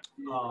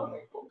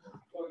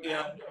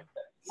 And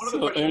one of the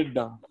questions,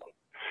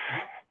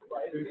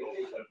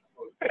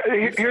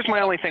 Here's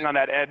my only thing on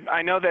that, Ed.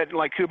 I know that,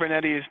 like,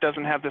 Kubernetes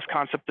doesn't have this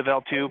concept of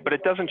L2, but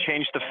it doesn't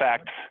change the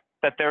fact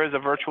that there is a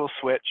virtual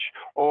switch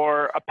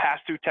or a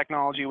pass-through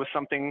technology with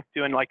something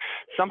doing like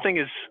something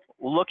is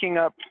looking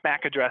up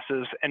MAC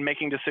addresses and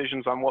making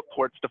decisions on what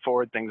ports to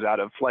forward things out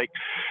of. Like,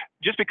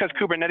 just because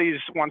Kubernetes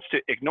wants to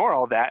ignore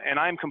all that, and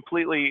I'm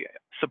completely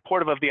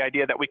supportive of the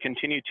idea that we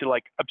continue to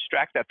like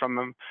abstract that from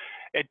them,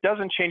 it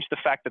doesn't change the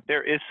fact that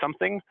there is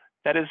something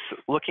that is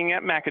looking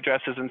at MAC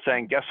addresses and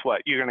saying, guess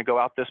what, you're gonna go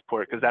out this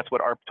port because that's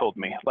what ARP told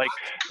me. Like,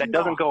 that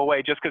doesn't go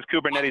away just because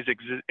Kubernetes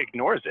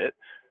ignores it.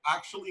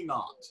 Actually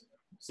not.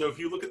 So if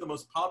you look at the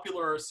most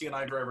popular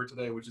CNI driver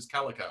today, which is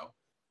Calico,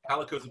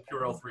 Calico is a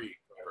pure L3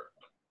 driver,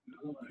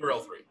 pure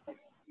L3.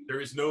 There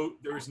is no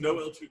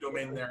L2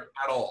 domain there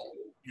at all.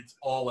 It's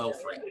all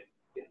L3.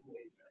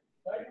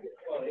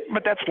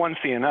 But that's one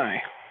CNI.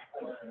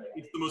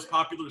 It's the most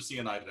popular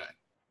CNI today.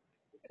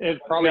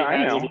 It probably I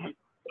has know.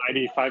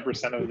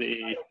 95% of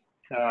the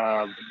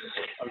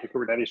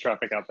Kubernetes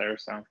traffic out there.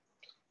 So.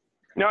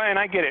 No, and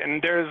I get it.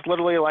 And there's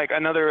literally like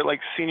another like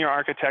senior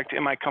architect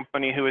in my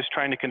company who is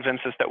trying to convince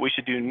us that we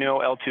should do no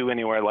L2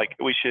 anywhere. Like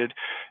we should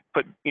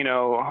put, you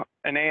know,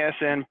 an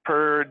ASN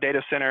per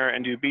data center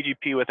and do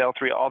BGP with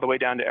L3 all the way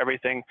down to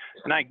everything.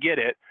 And I get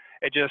it.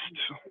 It just,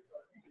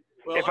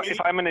 Well, if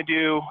I'm going to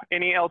do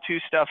any L2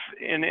 stuff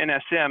in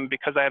NSM,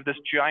 because I have this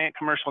giant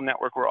commercial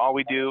network where all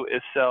we do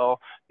is sell,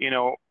 you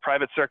know,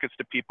 private circuits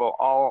to people,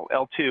 all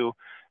L2,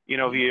 you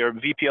know, via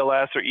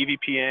VPLS or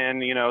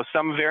EVPN, you know,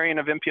 some variant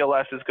of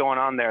MPLS is going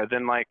on there,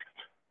 then like,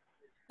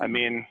 I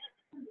mean,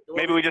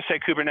 maybe we just say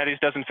Kubernetes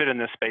doesn't fit in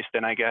this space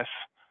then, I guess.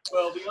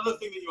 Well, the other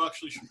thing that you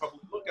actually should probably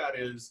look at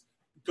is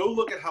go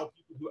look at how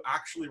people who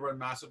actually run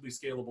massively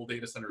scalable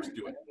data centers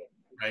do it,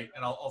 right?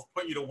 And I'll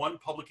point you to one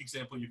public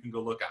example you can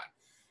go look at.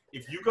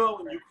 If you go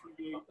and you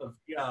create a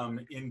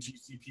VM in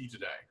GCP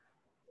today,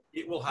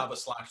 it will have a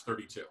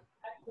 /32.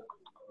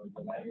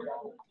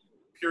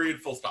 Period,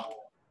 full stop.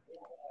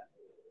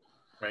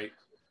 Right?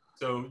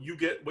 So you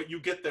get, what you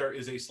get there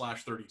is a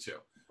 /32.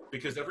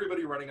 Because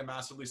everybody running a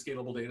massively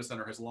scalable data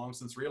center has long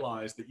since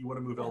realized that you want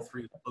to move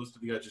L3 as close to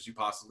the edge as you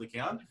possibly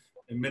can.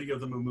 And many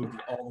of them have moved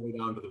it all the way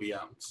down to the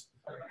VMs.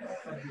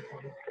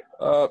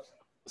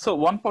 So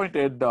one point,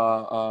 Ed,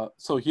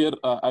 so here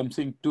I'm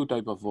seeing two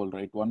types of world,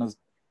 right? One is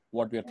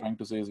what we are trying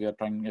to say is we are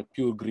trying a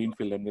pure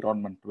greenfield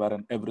environment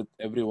wherein every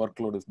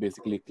workload is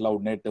basically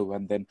cloud native,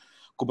 and then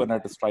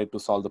Kubernetes tried to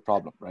solve the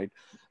problem, right?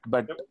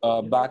 But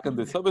back in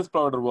the service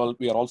provider world,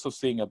 we are also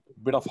seeing a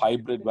bit of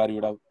hybrid where you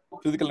would have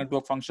physical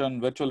network function,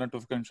 virtual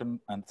network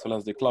function, and as well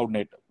as the cloud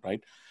native,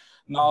 right?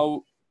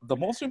 Now, the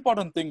most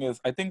important thing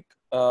is, I think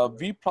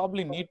we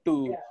probably need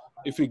to,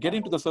 if we get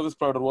into the service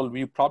provider world,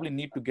 we probably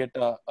need to get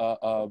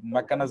a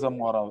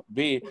mechanism or a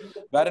way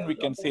wherein we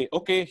can say,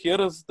 okay, here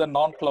is the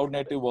non-cloud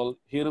native world.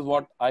 Here is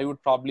what I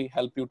would probably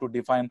help you to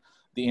define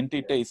the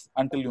entities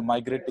until you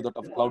migrate to the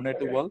cloud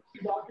native world.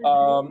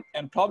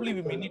 And probably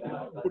we may need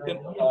to put in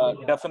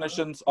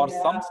definitions or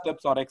some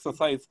steps or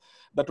exercise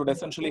that would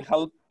essentially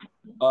help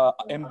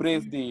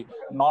embrace the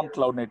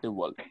non-cloud native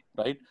world,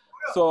 right?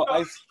 So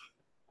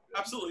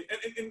Absolutely.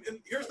 And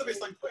here's the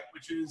baseline point,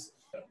 which is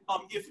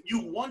if you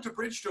want a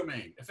bridge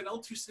domain, if an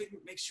L2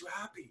 segment makes you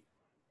happy,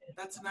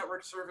 that's a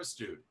network service,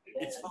 dude.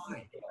 It's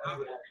fine.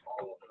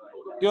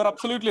 You're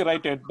absolutely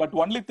right, Ed. But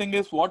only thing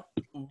is what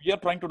we are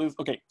trying to do is,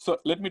 okay, so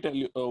let me tell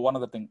you one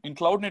other thing. In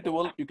cloud native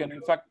world, you can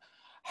in fact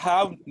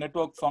have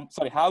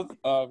have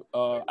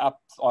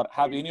apps or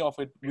have any of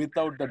it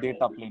without the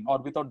data plane or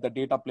without the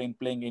data plane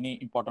playing any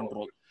important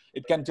role.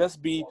 It can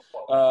just be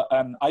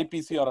an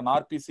IPC or an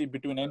RPC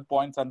between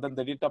endpoints, and then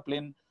the data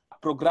plane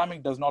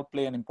programming does not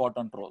play an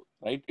important role,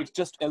 right? It's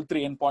just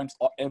L3 endpoints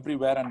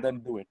everywhere and then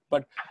do it.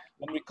 But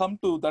when we come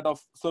to that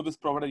of service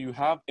provider, you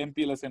have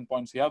MPLS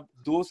endpoints. You have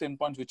those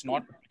endpoints which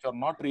are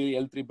not really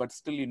L3, but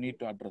still you need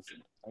to address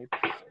it,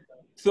 right?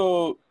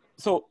 So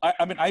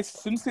I mean, I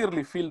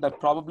sincerely feel that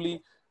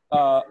probably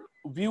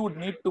we would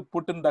need to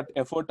put in that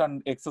effort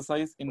and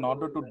exercise in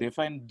order to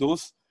define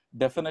those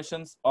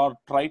definitions or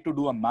try to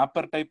do a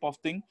mapper type of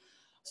thing,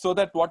 so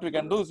that what we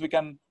can do is we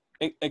can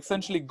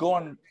essentially go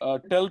and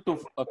tell to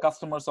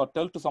customers or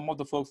tell to some of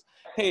the folks,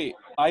 hey,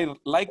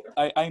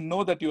 I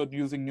know that you are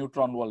using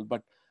Neutron World,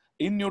 but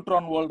in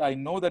Neutron World, I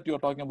know that you're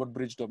talking about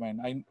bridge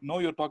domain. I know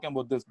you're talking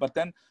about this, but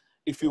then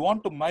if you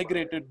want to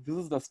migrate it, this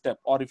is the step.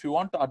 Or if you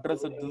want to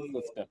address it, this is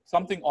the step.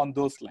 Something on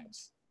those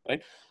lines,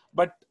 right?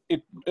 But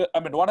I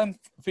mean, what I'm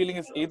feeling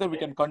is either we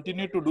can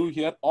continue to do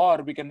here,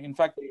 or we can in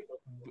fact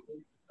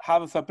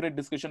have a separate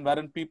discussion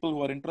wherein people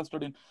who are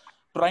interested in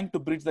trying to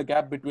bridge the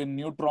gap between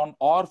Neutron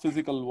or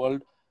physical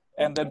world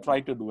and then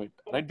try to do it,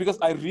 right? Because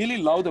I really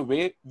love the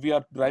way we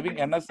are driving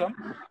NSM,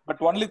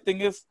 but only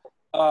thing is,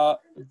 I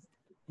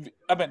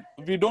mean,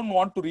 we don't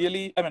want to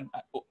really, I mean,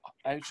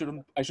 I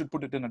should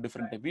put it in a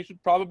different way. We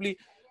should probably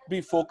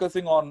be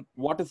focusing on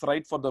what is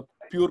right for the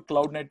pure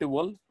cloud native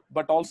world,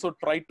 but also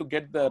try to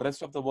get the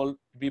rest of the world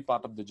be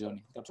part of the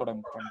journey. That's what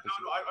I'm trying to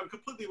say. No, I'm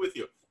completely with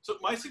you. So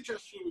my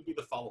suggestion would be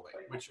the following,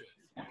 which is,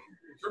 in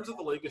terms of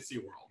the legacy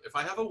world, if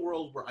I have a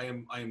world where I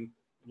am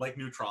like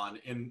Neutron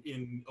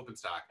in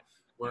OpenStack,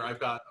 where I've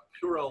got a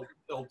pure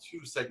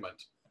L2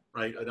 segment,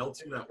 right, an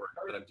L2 network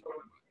that I'm dealing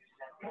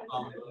with,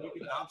 you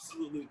can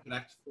absolutely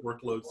connect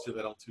workloads to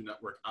that L2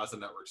 network as a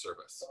network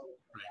service,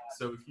 right?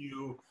 So if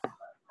you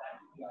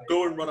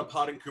go and run a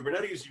pod in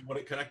Kubernetes, you want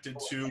it connected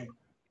to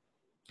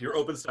your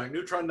OpenStack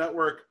Neutron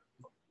network.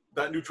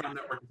 That Neutron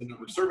network is a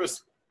network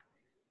service.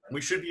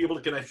 We should be able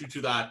to connect you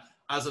to that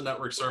as a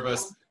network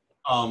service.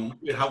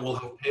 We'll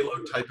have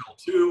payload type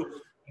L2,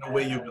 and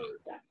away you go.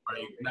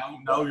 Right?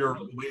 Now you're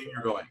away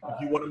you're going.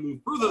 If you want to move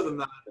further than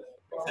that,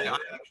 say I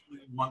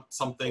actually want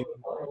something.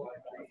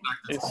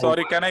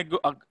 Sorry, can I go?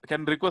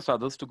 Can request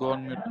others to go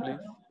on mute, please?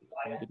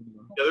 Yeah,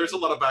 there's a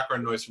lot of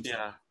background noise from.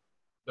 Yeah.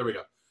 There we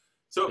go.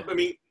 So I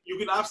mean, you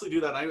can absolutely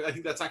do that. I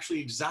think that's actually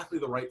exactly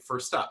the right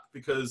first step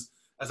because,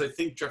 as I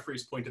think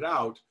Jeffrey's pointed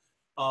out,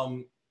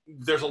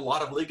 there's a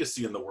lot of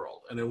legacy in the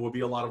world, and it will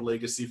be a lot of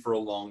legacy for a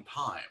long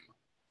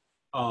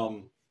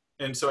time.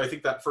 And so I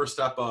think that first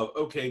step of,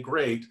 okay,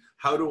 great,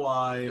 how do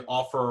I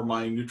offer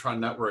my Neutron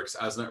networks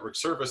as network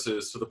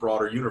services to the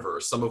broader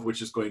universe, some of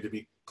which is going to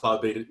be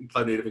cloud native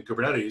in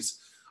Kubernetes?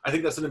 I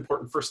think that's an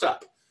important first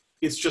step.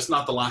 It's just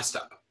not the last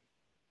step.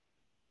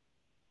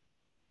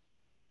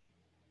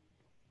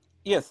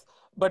 Yes,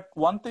 but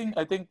one thing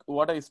I think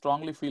what I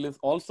strongly feel is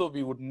also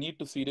we would need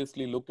to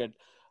seriously look at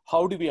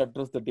how do we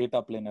address the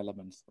data plane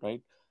elements,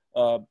 right?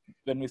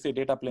 When we say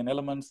data plane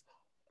elements,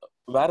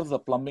 where is the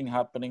plumbing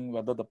happening,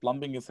 whether the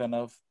plumbing is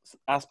enough,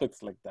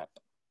 aspects like that.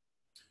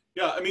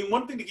 Yeah, I mean,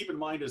 one thing to keep in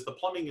mind is the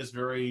plumbing is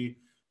very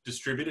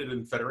distributed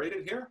and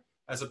federated here,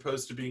 as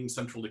opposed to being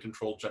centrally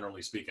controlled,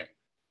 generally speaking,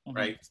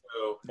 right?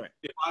 So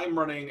if I'm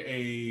running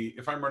a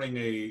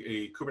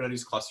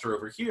Kubernetes cluster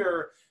over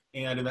here,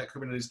 and in that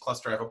Kubernetes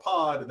cluster I have a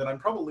pod, then I'm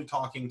probably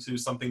talking to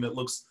something that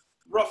looks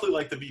roughly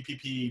like the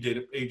VPP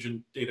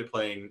data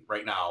plane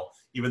right now,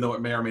 even though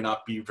it may or may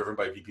not be driven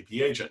by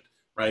VPP agent,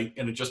 right?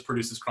 And it just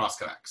produces cross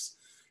connects.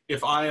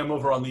 If I am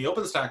over on the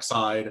OpenStack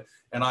side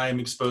and I am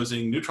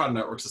exposing Neutron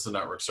networks as a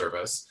network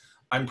service,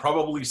 I'm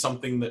probably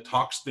something that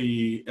talks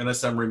the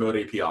NSM remote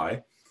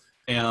API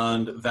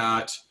and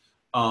that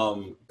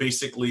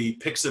basically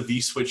picks a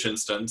vSwitch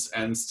instance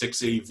and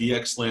sticks a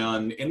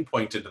VXLAN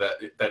endpoint into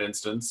that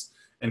instance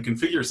and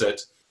configures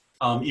it,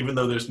 even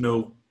though there's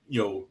no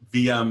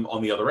VM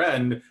on the other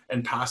end,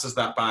 and passes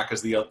that back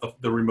as the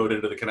remote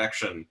into the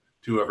connection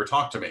to whoever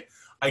talked to me.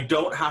 I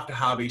don't have to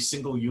have a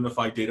single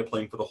unified data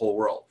plane for the whole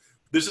world.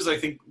 This is, I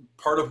think,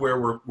 part of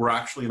where we're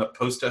actually in a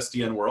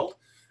post-SDN world.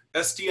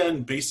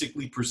 SDN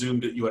basically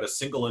presumed that you had a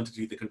single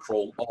entity that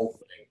controlled all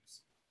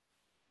things.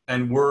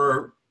 And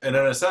in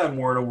NSM,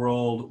 we're in a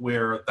world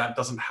where that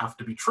doesn't have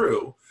to be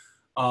true,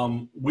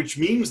 which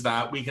means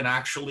that we can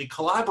actually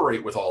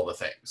collaborate with all the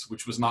things,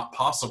 which was not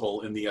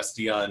possible in the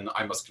SDN,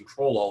 I must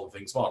control all the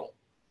things model.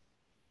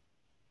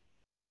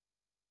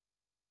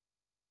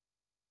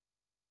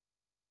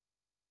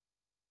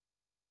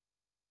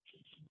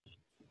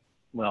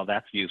 Well,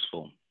 that's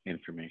useful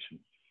information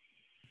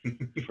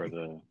for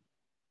the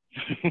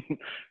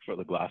for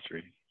the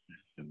glossary.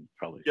 And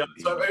probably yeah.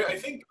 So I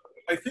think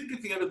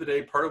at the end of the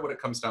day, part of what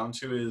it comes down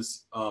to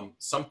is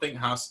something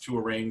has to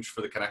arrange for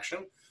the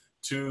connection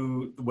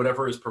to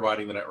whatever is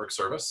providing the network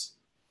service,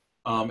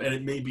 and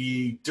it may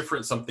be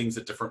some things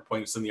at different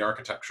points in the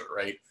architecture,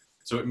 right?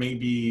 So it may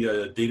be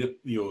a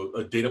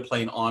data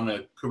plane on a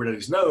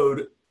Kubernetes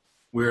node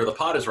where the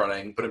pod is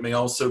running, but it may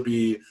also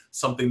be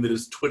something that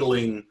is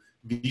twiddling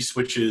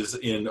vSwitches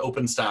in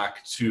OpenStack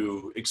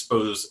to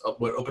expose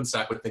what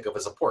OpenStack would think of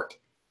as a port.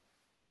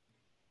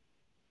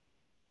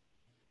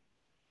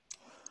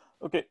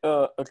 Okay,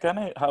 can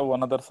I have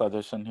one other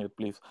suggestion here,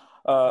 please?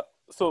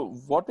 So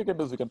what we can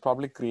do is we can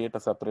probably create a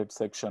separate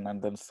section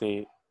and then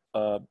say,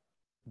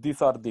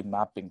 these are the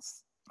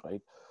mappings,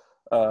 right?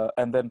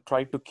 And then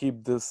try to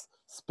keep this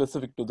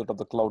specific to that of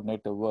the cloud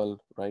native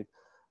world, right?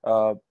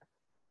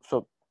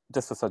 So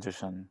just a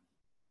suggestion.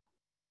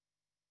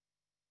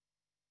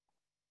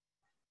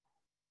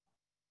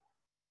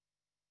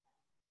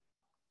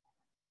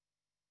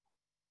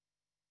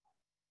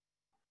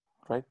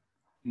 Right?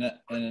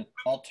 An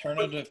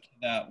alternative to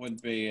that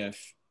would be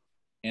if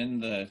in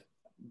the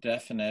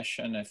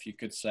definition, if you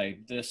could say,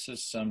 this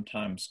is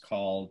sometimes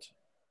called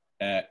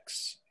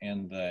X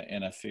in the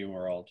NFV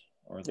world,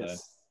 or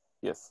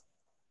yes,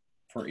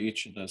 for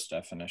each of those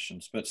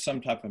definitions, but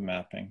some type of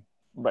mapping.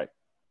 Right.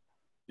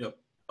 Yep.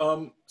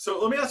 So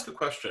let me ask a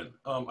question.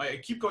 I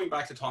keep going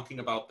back to talking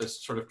about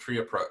this sort of tree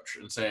approach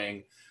and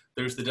saying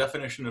there's the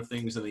definition of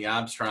things in the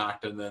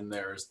abstract, and then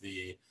there's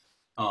the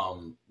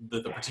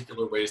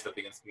particular ways that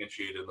they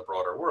instantiate in the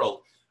broader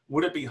world.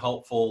 Would it be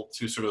helpful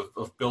to sort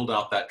of build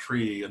out that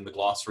tree in the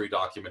glossary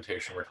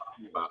documentation we're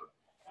talking about?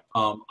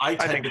 I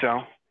think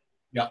so.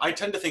 Yeah, I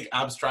tend to think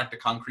abstract to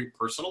concrete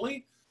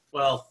personally.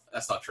 Well,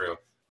 that's not true.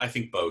 I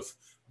think both.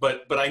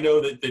 But I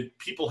know that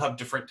people have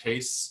different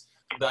tastes.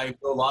 I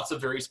know lots of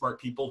very smart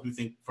people who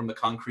think from the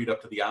concrete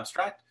up to the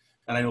abstract.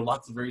 And I know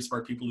lots of very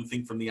smart people who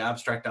think from the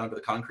abstract down to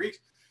the concrete.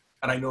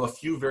 And I know a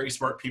few very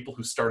smart people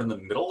who start in the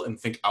middle and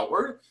think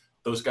outward.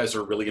 Those guys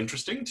are really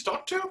interesting to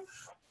talk to.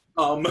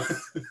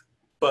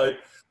 But,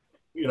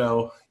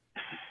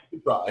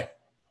 try.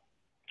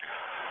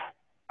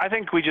 I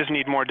think we just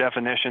need more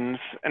definitions.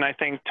 And I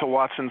think to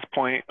Watson's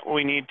point,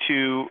 we need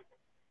to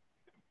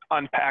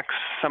unpack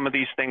some of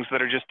these things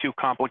that are just too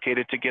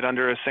complicated to get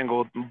under a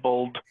single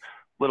bold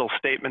little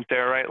statement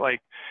there, right? Like,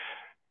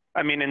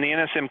 I mean, in the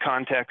NSM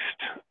context,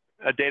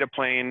 a data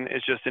plane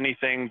is just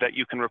anything that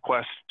you can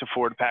request to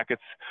forward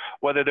packets,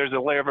 whether there's a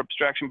layer of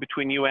abstraction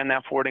between you and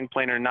that forwarding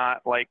plane or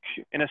not. Like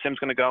NSM's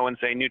going to go and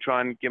say,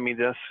 Neutron, give me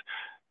this.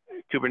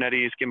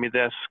 Kubernetes, give me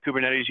this.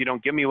 Kubernetes, you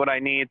don't give me what I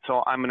need,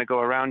 so I'm going to go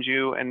around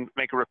you and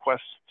make a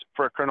request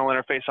for a kernel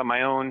interface on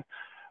my own.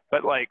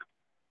 But like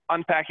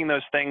unpacking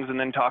those things and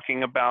then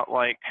talking about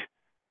like,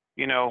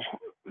 you know,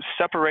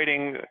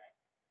 separating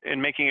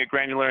and making it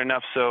granular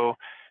enough so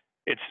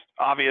it's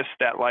obvious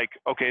that like,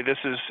 okay, this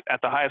is at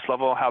the highest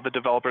level how the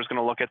developer is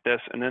going to look at this.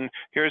 And then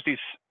here's these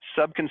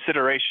sub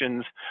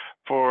considerations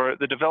for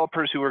the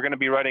developers who are going to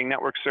be writing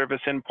network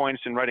service endpoints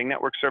and writing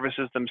network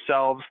services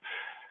themselves.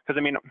 Because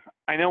I mean,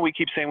 I know we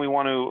keep saying we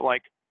want to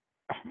like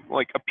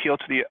appeal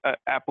to the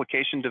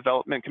application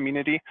development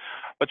community,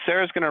 but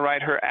Sarah's going to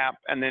write her app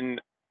and then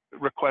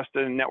request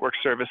a network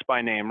service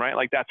by name, right?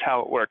 Like that's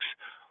how it works.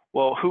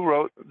 Well, who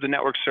wrote the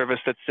network service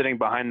that's sitting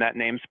behind that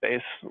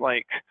namespace?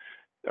 Like,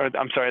 or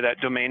I'm sorry,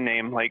 that domain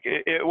name, like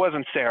it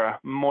wasn't Sarah,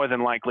 more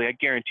than likely, I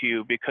guarantee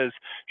you, because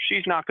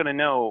she's not going to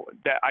know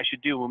that I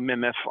should do a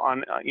MIMIF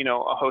on, you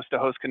know, a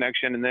host-to-host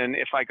connection. And then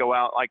if I go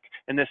out, like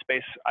in this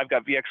space, I've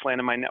got VXLAN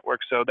in my network,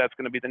 so that's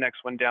going to be the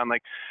next one down.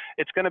 Like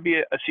it's going to be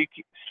a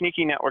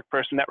sneaky network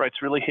person that writes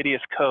really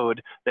hideous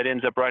code that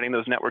ends up writing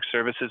those network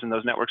services and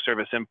those network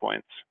service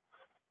endpoints.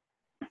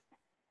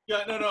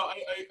 Yeah, no,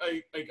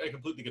 I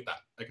completely get that.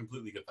 I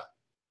completely get that.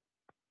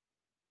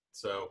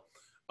 So,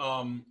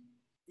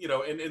 you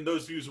know, and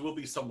those views will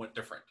be somewhat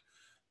different.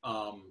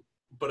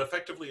 But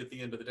effectively, at the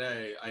end of the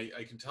day,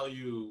 I can tell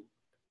you,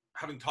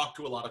 having talked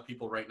to a lot of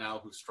people right now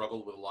who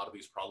struggle with a lot of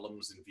these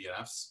problems in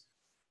VNFs,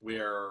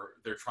 where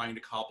they're trying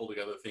to cobble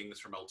together things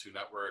from L2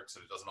 networks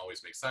and it doesn't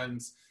always make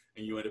sense,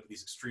 and you end up with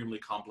these extremely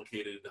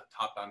complicated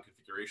top-down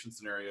configuration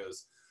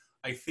scenarios.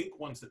 I think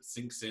once it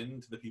sinks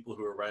into the people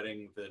who are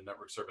writing the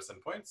network service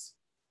endpoints,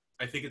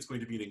 I think it's going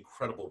to be an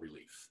incredible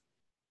relief.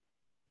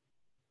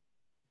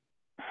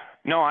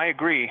 No, I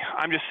agree.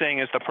 I'm just saying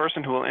as the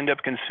person who will end up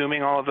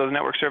consuming all of those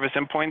network service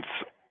endpoints,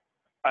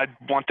 I'd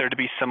want there to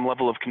be some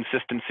level of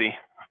consistency.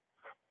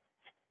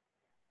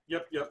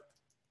 Yep.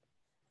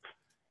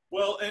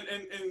 Well, and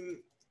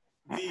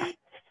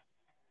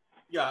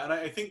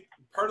I think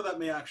part of that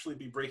may actually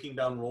be breaking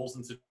down roles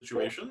and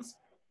situations.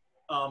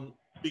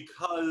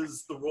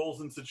 Because the roles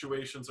and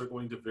situations are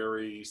going to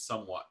vary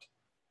somewhat,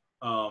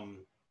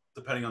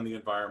 depending on the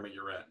environment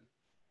you're in.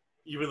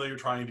 Even though you're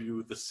trying to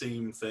do the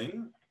same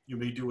thing, you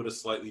may do it a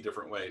slightly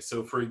different way.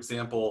 So for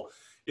example,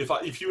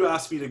 if you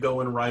ask me to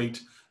go and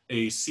write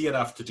a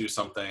CNF to do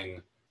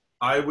something,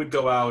 I would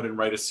go out and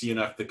write a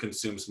CNF that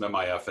consumes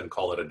MEMIF and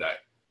call it a day,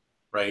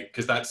 right?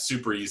 Because that's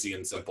super easy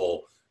and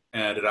simple,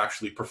 and it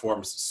actually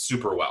performs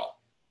super well.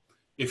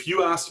 If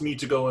you asked me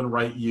to go and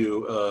write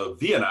you a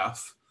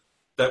VNF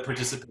that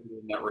participated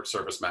in network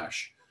service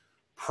mesh,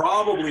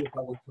 probably if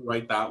I were to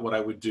write that, what I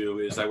would do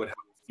is I would have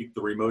it speak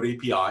the remote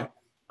API,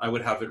 I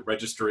would have it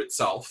register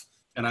itself,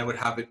 and I would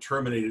have it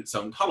terminate its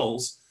own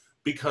tunnels,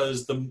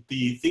 because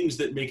the things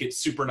that make it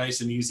super nice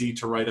and easy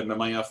to write a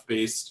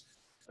MEMIF-based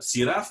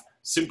CNF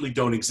simply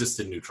don't exist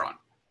in Neutron.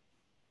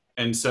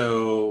 And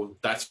so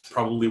that's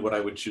probably what I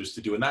would choose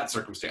to do in that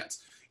circumstance.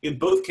 In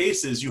both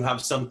cases, you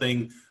have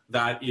something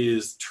that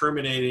is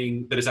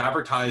terminating, that is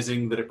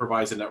advertising that it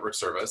provides a network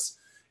service,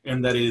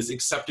 and that is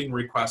accepting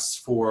requests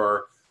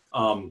for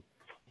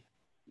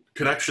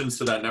connections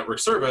to that network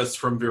service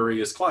from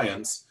various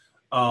clients.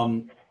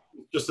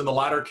 Just in the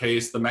latter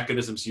case, the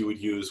mechanisms you would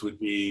use would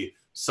be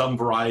some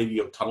variety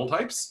of tunnel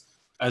types,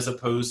 as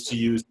opposed to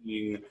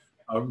using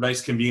a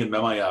nice convenient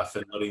MEMIF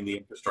and letting the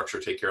infrastructure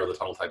take care of the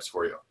tunnel types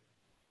for you.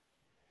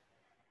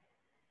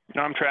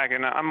 No, I'm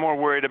tracking. I'm more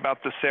worried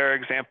about the Sarah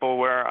example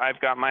where I've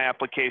got my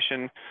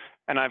application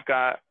and I've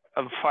got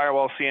a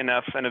firewall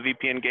CNF and a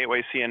VPN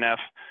gateway CNF,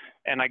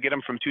 and I get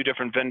them from two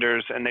different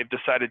vendors, and they've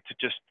decided to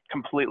just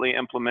completely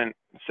implement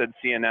said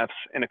CNFs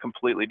in a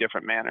completely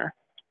different manner.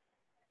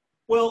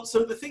 Well,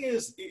 so the thing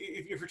is,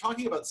 if you're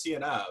talking about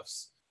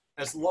CNFs,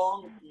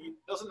 it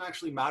doesn't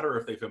actually matter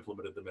if they've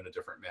implemented them in a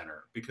different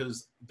manner,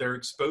 because they're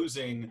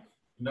exposing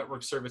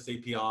network service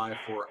API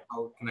for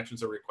how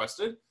connections are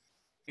requested,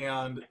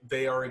 and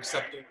they are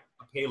accepting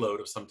a payload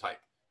of some type.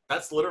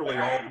 That's literally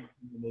all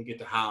they get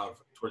to have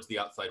towards the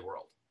outside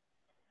world.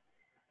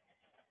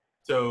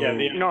 So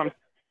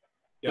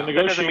Yeah,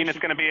 that doesn't mean it's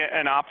going to be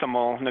an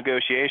optimal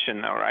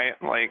negotiation, though,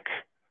 right? Like,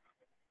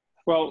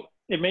 well,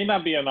 it may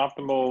not be an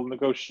optimal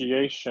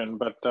negotiation,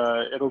 but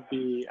it'll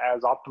be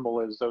as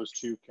optimal as those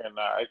two can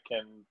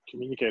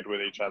communicate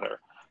with each other.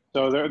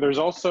 So there is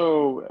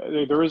also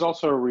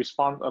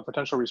a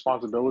potential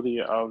responsibility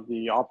of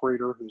the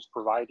operator who's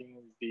providing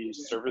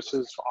these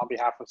services on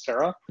behalf of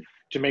Sarah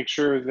to make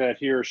sure that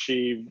he or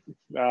she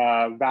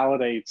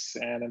validates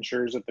and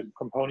ensures that the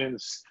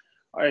components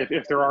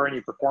if there are any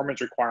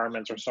performance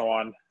requirements or so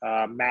on,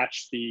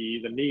 match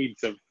the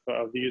needs of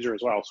the user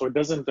as well. So it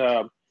doesn't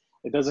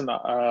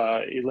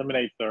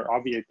eliminate or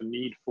obviate the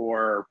need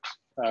for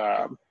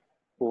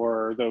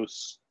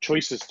those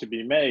choices to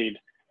be made,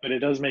 but it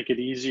does make it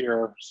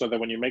easier so that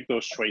when you make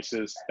those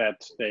choices, that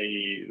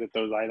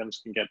those items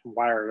can get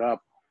wired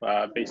up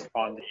based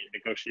upon the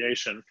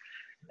negotiation.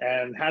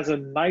 And has a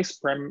nice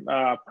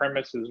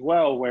premise as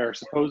well, where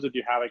suppose that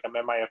you have like a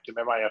MEMIF to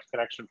MEMIF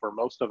connection for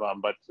most of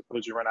them, but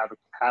suppose you run out of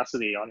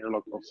capacity on your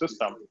local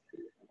system,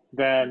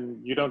 then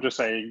you don't just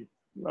say,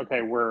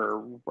 okay,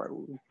 we're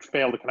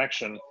failed the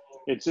connection.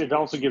 It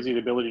also gives you the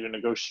ability to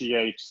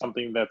negotiate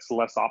something that's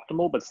less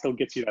optimal, but still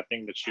gets you that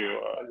thing that you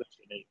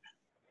need.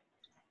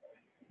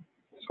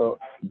 So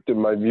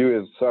my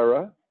view is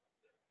Sarah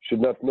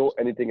should not know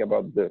anything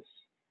about this.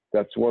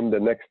 That's the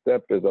next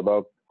step is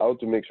about how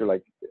to make sure,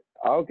 like,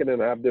 how can an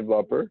app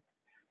developer,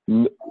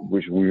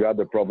 which we had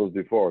the problems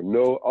before,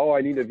 know, oh, I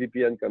need a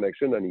VPN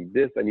connection, I need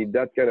this, I need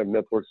that kind of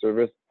network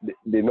service.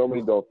 They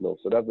normally don't know.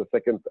 So that's the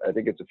second, I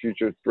think it's a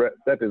future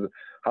step, is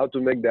how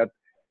to make that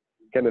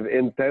kind of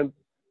intent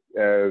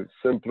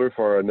simpler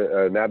for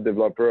an app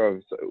developer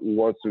who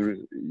wants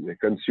to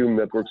consume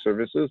network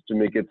services, to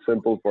make it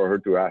simple for her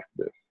to ask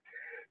this.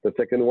 The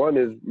second one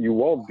is you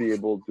won't be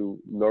able to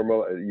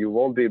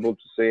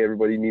say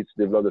everybody needs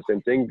to develop the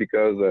same thing,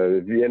 because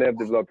a VNF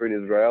developer in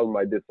Israel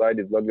might decide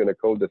he's not going to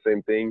code the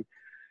same thing.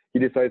 He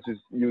decides to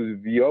use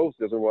VOs,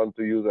 doesn't want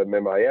to use a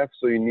MEMIF,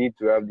 so you need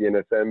to have the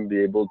NSM be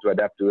able to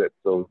adapt to it.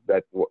 So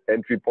that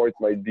entry point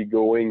might be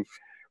going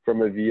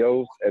from a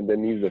VOs, and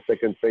then the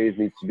second phase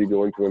needs to be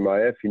going to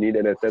MEMIF. You need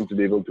NSM to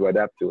be able to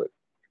adapt to it.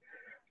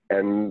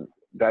 And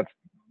that's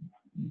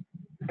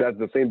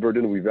the same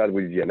burden we've had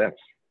with VNFs.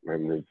 I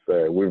mean,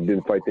 we've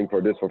been fighting for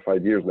this for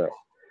 5 years now.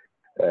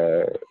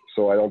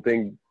 So I don't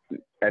think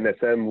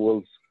NSM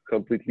will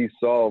completely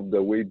solve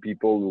the way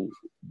people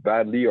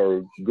badly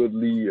or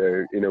goodly,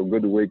 in a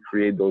good way,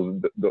 create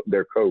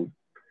their code.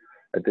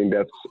 I think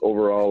that's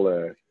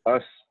overall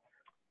us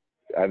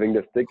having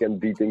the stick and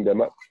beating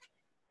them up.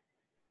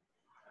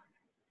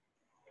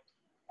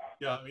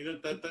 Yeah, I mean,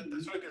 that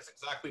sort of gets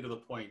exactly to the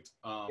point.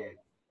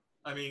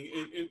 I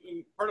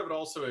mean, part of it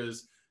also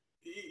is,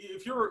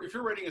 if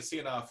you're writing a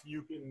CNF,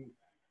 you can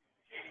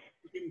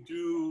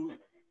do.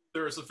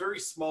 There's a very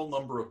small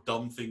number of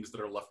dumb things that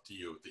are left to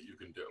you that you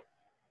can do,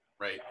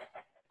 right?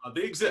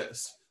 They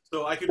exist.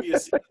 So I could be a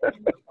CNF.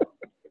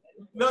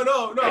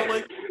 No.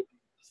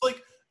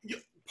 Like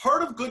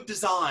part of good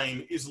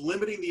design is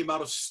limiting the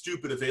amount of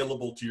stupid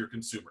available to your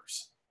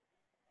consumers,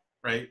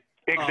 right?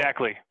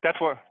 Exactly. That's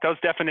what those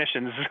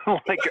definitions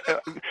like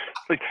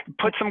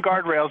put some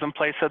guardrails in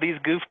place so these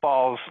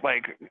goofballs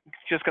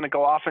just going to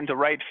go off into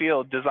right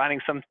field designing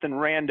something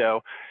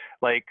rando.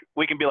 Like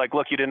we can be like,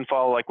 look, you didn't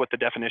follow like what the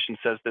definition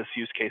says this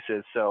use case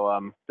is.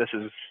 So this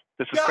is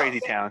crazy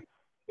town.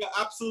 Yeah,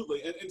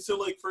 absolutely. And so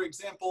like, for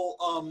example,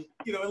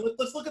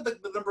 let's look at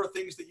the number of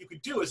things that you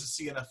could do as a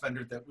CNF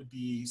vendor that would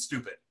be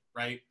stupid,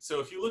 right? So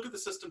if you look at the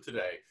system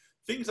today,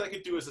 things I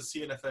could do as a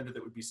CNF vendor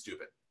that would be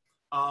stupid.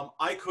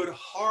 I could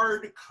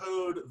hard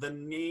code the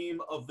name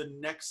of the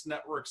next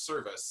network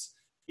service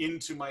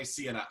into my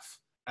CNF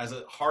as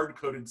a hard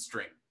coded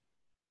string.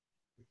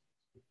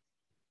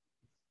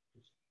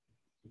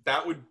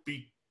 That would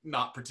be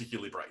not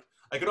particularly bright.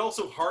 I could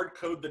also hard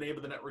code the name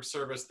of the network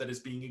service that is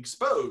being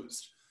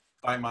exposed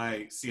by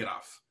my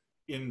CNF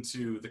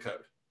into the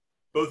code.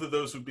 Both of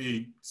those would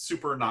be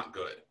super not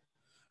good.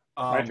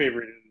 My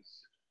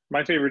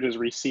favorite is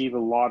receive a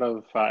lot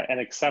of and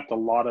accept a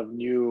lot of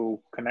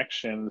new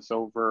connections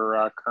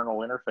over kernel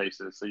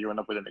interfaces. So you end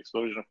up with an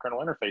explosion of kernel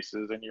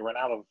interfaces and you run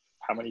out of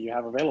how many you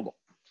have available.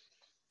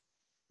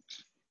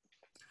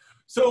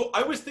 So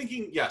I was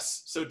thinking,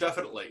 yes, so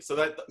definitely. So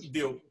that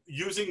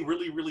using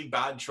really, really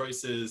bad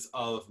choices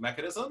of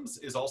mechanisms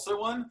is also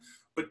one,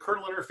 but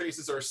kernel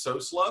interfaces are so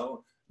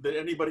slow that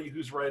anybody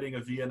who's writing a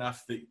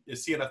CNF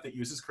that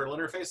uses kernel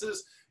interfaces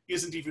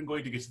isn't even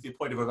going to get to the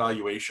point of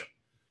evaluation,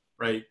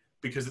 right?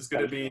 Because it's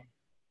going to be,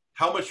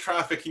 how much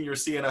traffic can your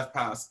CNF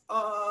pass?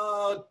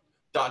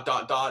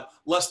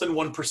 Less than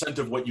 1%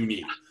 of what you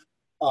need.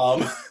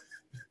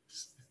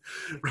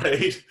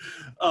 Right?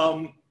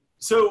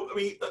 So, I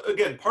mean,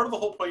 again, part of the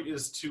whole point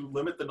is to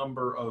limit the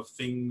number of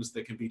things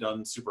that can be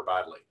done super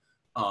badly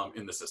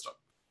in the system,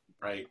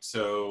 right?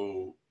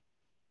 So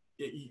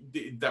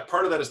that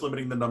part of that is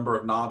limiting the number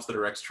of knobs that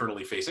are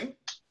externally facing.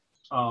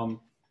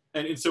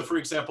 And so, for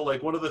example,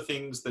 like one of the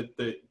things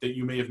that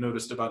you may have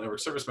noticed about network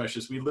service mesh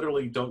is we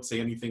literally don't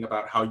say anything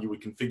about how you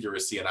would configure a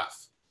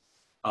CNF,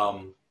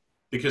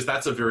 because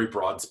that's a very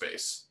broad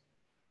space.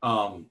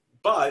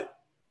 But,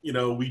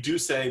 we do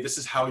say this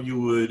is how you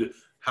would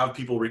have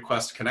people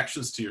request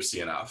connections to your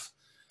CNF.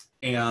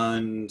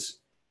 And,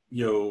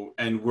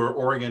 and we're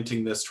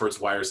orienting this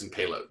towards wires and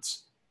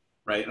payloads,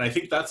 right? And I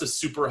think that's a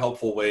super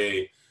helpful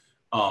way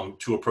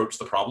to approach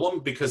the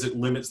problem, because it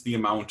limits the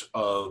amount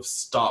of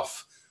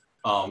stuff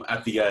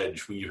at the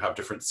edge when you have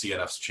different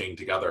CNFs chained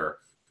together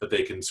that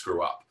they can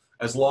screw up.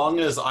 As long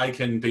as I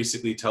can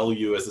basically tell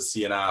you as a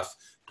CNF,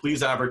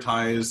 please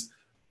advertise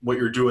what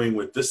you're doing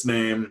with this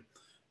name,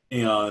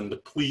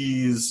 and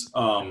please,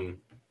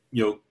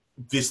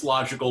 this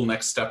logical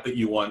next step that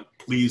you want,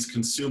 please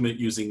consume it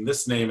using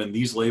this name and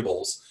these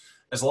labels.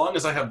 As long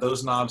as I have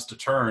those knobs to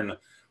turn,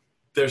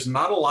 there's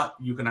not a lot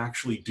you can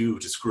actually do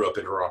to screw up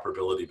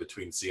interoperability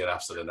between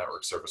CNFs and a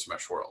network service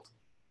mesh world.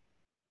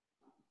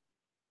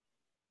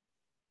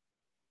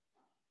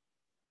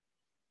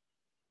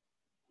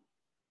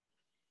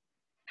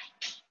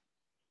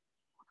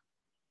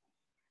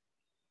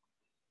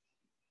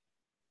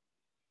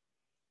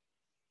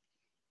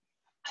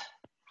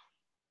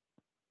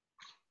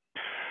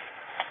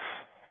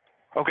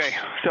 Okay,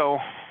 so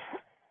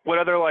what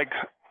other like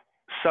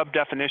sub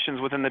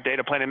definitions within the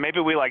data plane, and maybe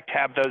we like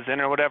tab those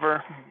in or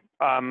whatever.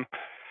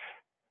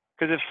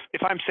 Because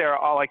if I'm Sarah,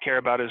 all I care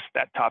about is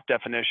that top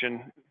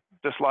definition,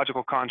 this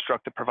logical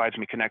construct that provides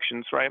me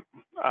connections, right?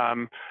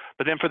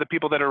 But then for the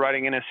people that are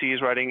writing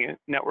NSCs, writing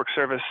network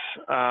services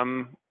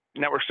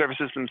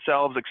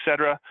themselves, et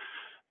cetera,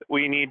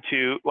 we need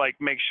to like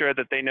make sure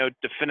that they know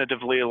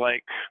definitively,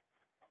 like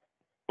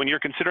when you're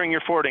considering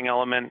your forwarding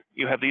element,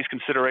 you have these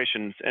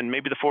considerations, and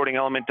maybe the forwarding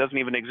element doesn't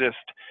even exist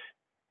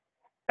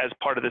as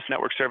part of this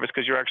network service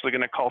because you're actually going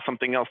to call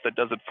something else that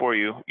does it for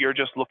you. You're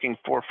just looking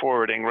for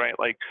forwarding, right?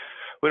 Like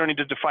we don't need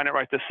to define it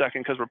right this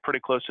second because we're pretty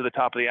close to the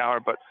top of the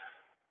hour, but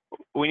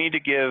we need to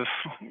give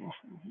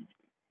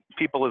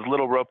people as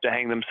little rope to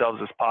hang themselves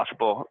as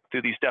possible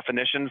through these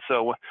definitions.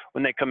 So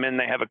when they come in,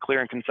 they have a clear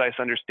and concise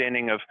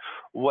understanding of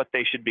what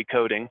they should be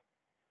coding.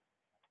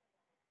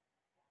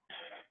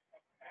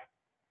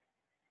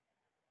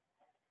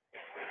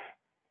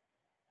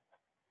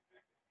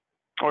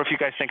 Or if you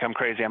guys think I'm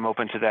crazy, I'm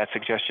open to that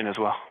suggestion as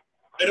well.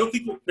 I don't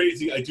think you're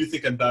crazy. I do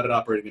think I'm bad at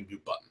operating a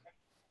mute button.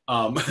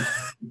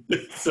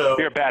 So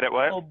you're bad at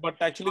what? Oh,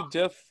 but actually,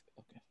 Jeff.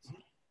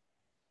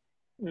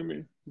 I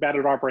mean, bad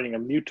at operating a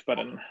mute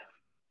button.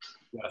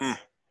 Yes.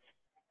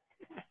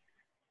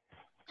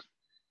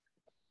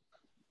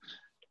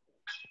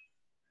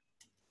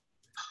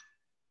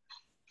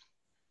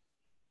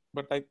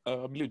 But I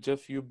believe,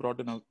 Jeff, you brought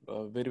in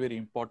a very, very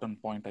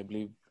important point.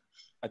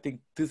 I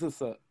think this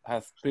is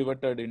has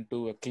pivoted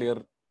into a clear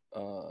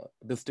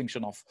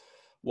distinction of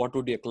what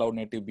would a cloud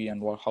native be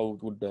and how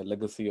would the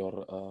legacy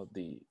or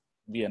the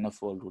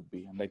VNF world would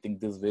be. And I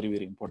think this is very,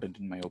 very important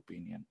in my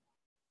opinion.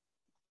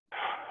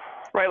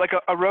 Right, like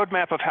a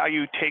roadmap of how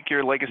you take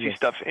your legacy Yes.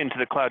 stuff into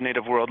the cloud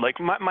native world. Like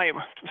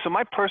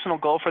my personal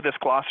goal for this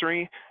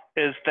glossary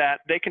is that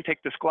they can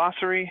take this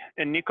glossary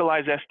and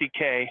Nicolize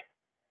SDK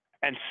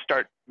and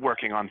start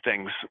working on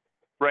things,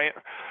 right?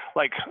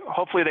 Like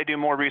hopefully they do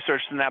more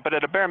research than that, but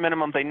at a bare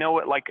minimum, they know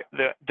what like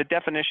the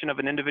definition of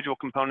an individual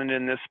component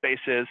in this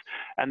space is,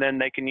 and then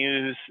they can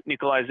use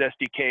Nicolize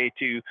SDK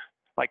to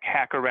like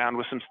hack around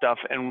with some stuff,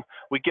 and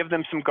we give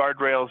them some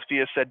guardrails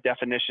via said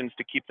definitions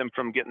to keep them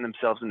from getting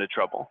themselves into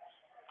trouble.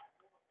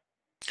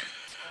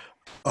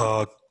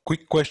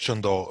 Quick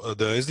question though,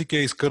 the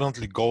SDK is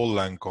currently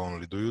Golang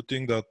only. Do you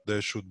think that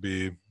there should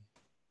be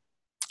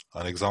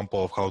an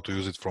example of how to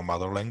use it from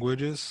other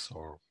languages,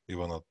 or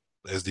even a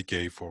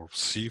SDK for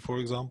C, for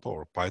example,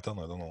 or Python?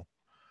 I don't know.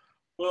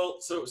 Well,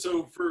 so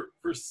for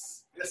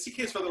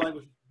SDKs for other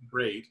languages,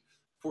 great.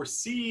 For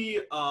C,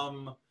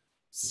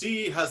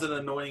 C has an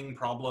annoying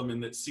problem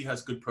in that C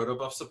has good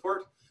protobuf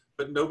support,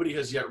 but nobody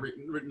has yet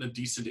written a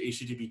decent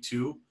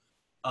HTTP2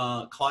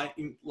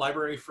 client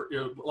library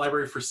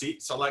for C.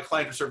 So like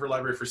client or server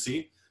library for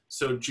C.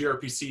 So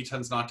gRPC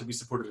tends not to be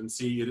supported in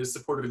C. It is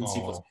supported in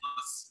C++.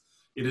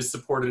 It is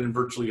supported in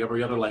virtually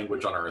every other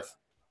language on earth.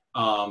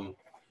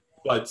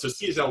 But so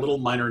C is a little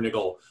minor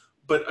niggle.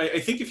 But I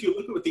think if you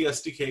look at what the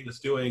SDK is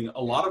doing,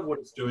 a lot of what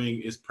it's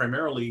doing is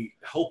primarily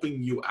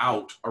helping you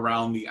out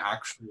around the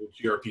actual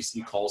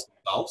gRPC calls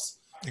themselves.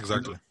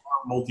 Exactly.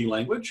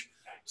 Multi-language.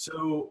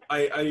 So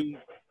I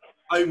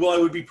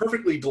would be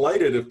perfectly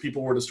delighted if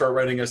people were to start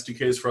writing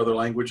SDKs for other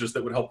languages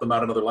that would help them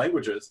out in other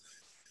languages.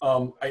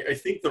 I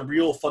think the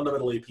real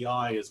fundamental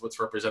API is what's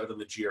represented in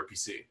the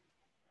gRPC.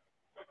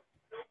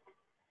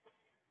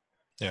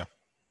 Yeah.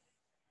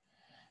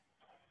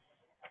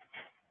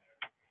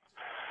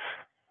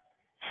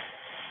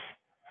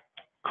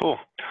 Cool.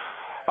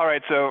 All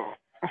right, so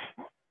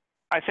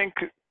I think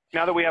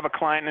now that we have a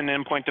client and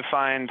an endpoint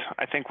defined,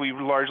 I think we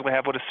largely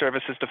have what a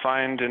service is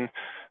defined, and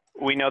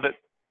we know that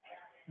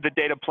the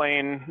data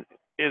plane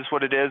is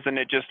what it is, and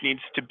it just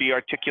needs to be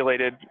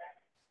articulated.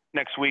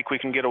 Next week, we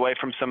can get away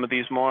from some of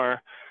these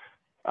more,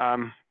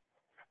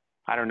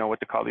 I don't know what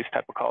to call these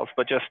type of calls,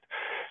 but just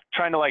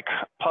trying to like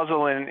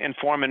puzzle and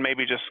inform and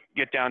maybe just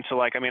get down to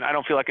like, I mean, I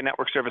don't feel like a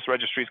network service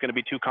registry is going to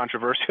be too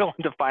controversial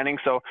in defining.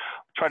 So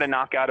try to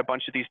knock out a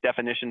bunch of these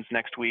definitions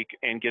next week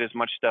and get as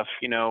much stuff,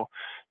 you know,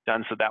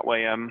 done. So that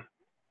way,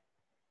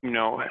 you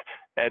know,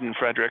 Ed and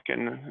Frederick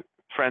and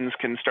friends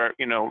can start,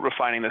 you know,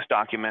 refining this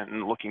document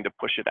and looking to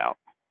push it out.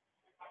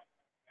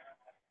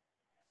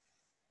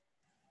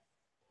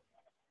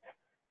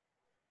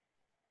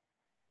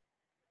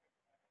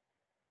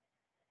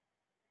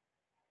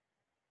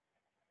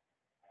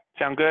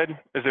 Sound good?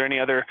 Is there any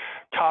other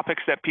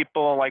topics that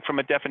people, like from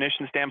a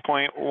definition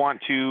standpoint, want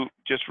to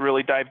just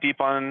really dive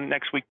deep on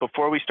next week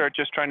before we start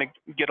just trying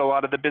to get a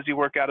lot of the busy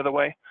work out of the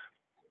way?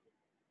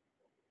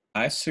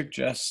 I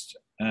suggest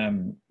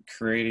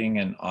creating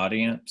an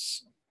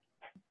audience,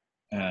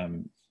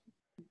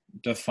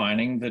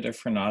 defining the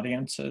different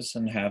audiences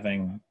and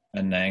having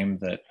a name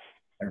that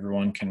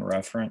everyone can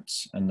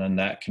reference, and then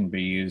that can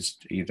be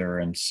used either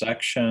in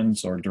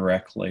sections or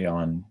directly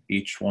on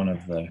each one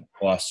of the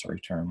glossary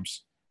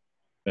terms.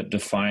 But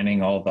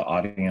defining all the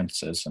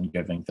audiences and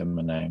giving them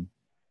a name,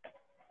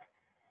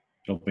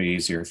 it'll be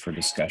easier for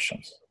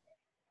discussions.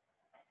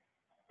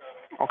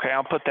 Okay,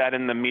 I'll put that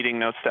in the meeting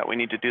notes that we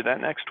need to do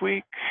that next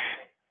week.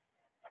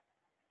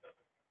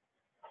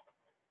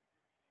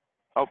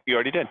 Oh, you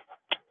already did.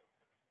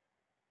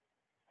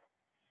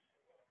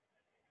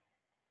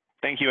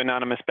 Thank you,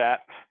 Anonymous Bat.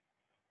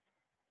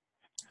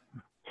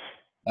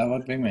 That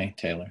would be me,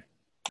 Taylor.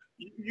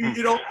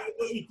 You know,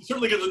 you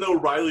certainly get to know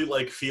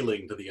Riley-like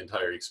feeling to the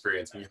entire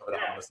experience when you have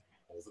anonymous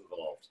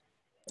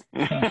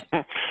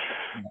involved.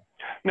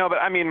 No, but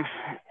I mean,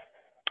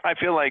 I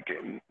feel like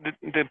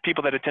the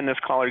people that attend this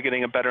call are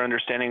getting a better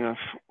understanding of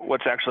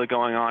what's actually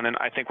going on, and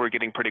I think we're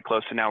getting pretty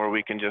close to now where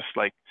we can just,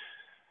 like,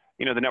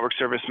 you know, the network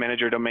service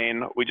manager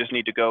domain, we just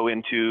need to go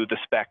into the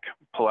spec,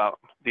 pull out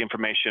the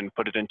information,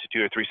 put it into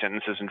 2 or 3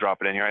 sentences and drop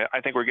it in here. I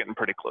think we're getting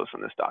pretty close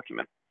on this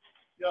document.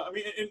 Yeah, I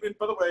mean, and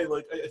by the way,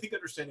 like, I think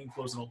understanding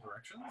flows in all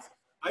directions.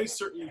 I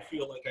certainly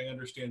feel like I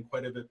understand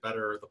quite a bit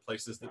better the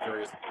places that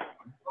various people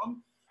come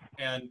from,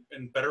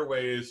 and better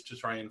ways to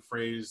try and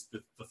phrase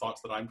the thoughts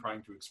that I'm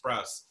trying to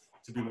express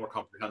to be more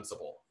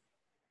comprehensible.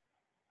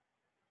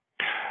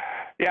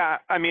 Yeah,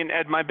 I mean,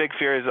 Ed, my big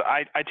fear is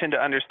I tend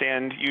to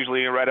understand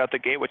usually right out the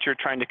gate what you're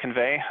trying to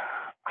convey.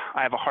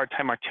 I have a hard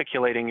time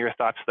articulating your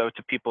thoughts, though,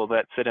 to people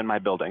that sit in my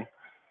building.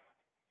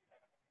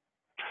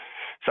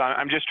 So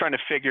I'm just trying to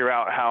figure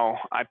out how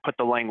I put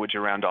the language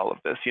around all of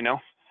this, you know?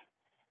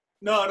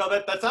 No,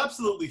 that's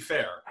absolutely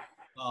fair.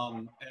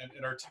 And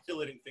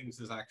articulating things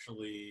is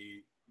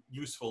actually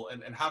useful,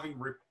 and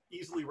having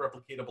easily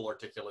replicatable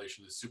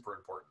articulation is super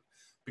important,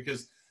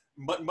 because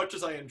much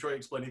as I enjoy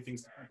explaining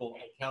things to people,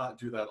 I cannot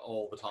do that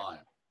all the time.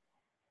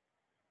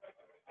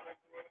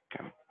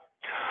 Okay.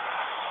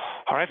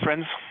 All right,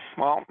 friends.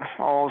 Well,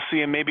 I'll see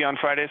you maybe on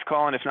Friday's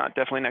call, and if not,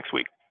 definitely next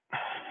week.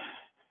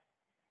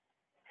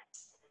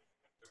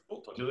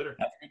 Cool. Talk to you later.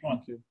 Have a good one.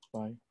 Thank you.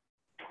 Bye.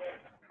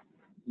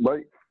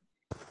 Bye.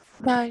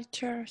 Bye.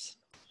 Cheers.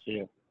 See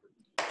ya.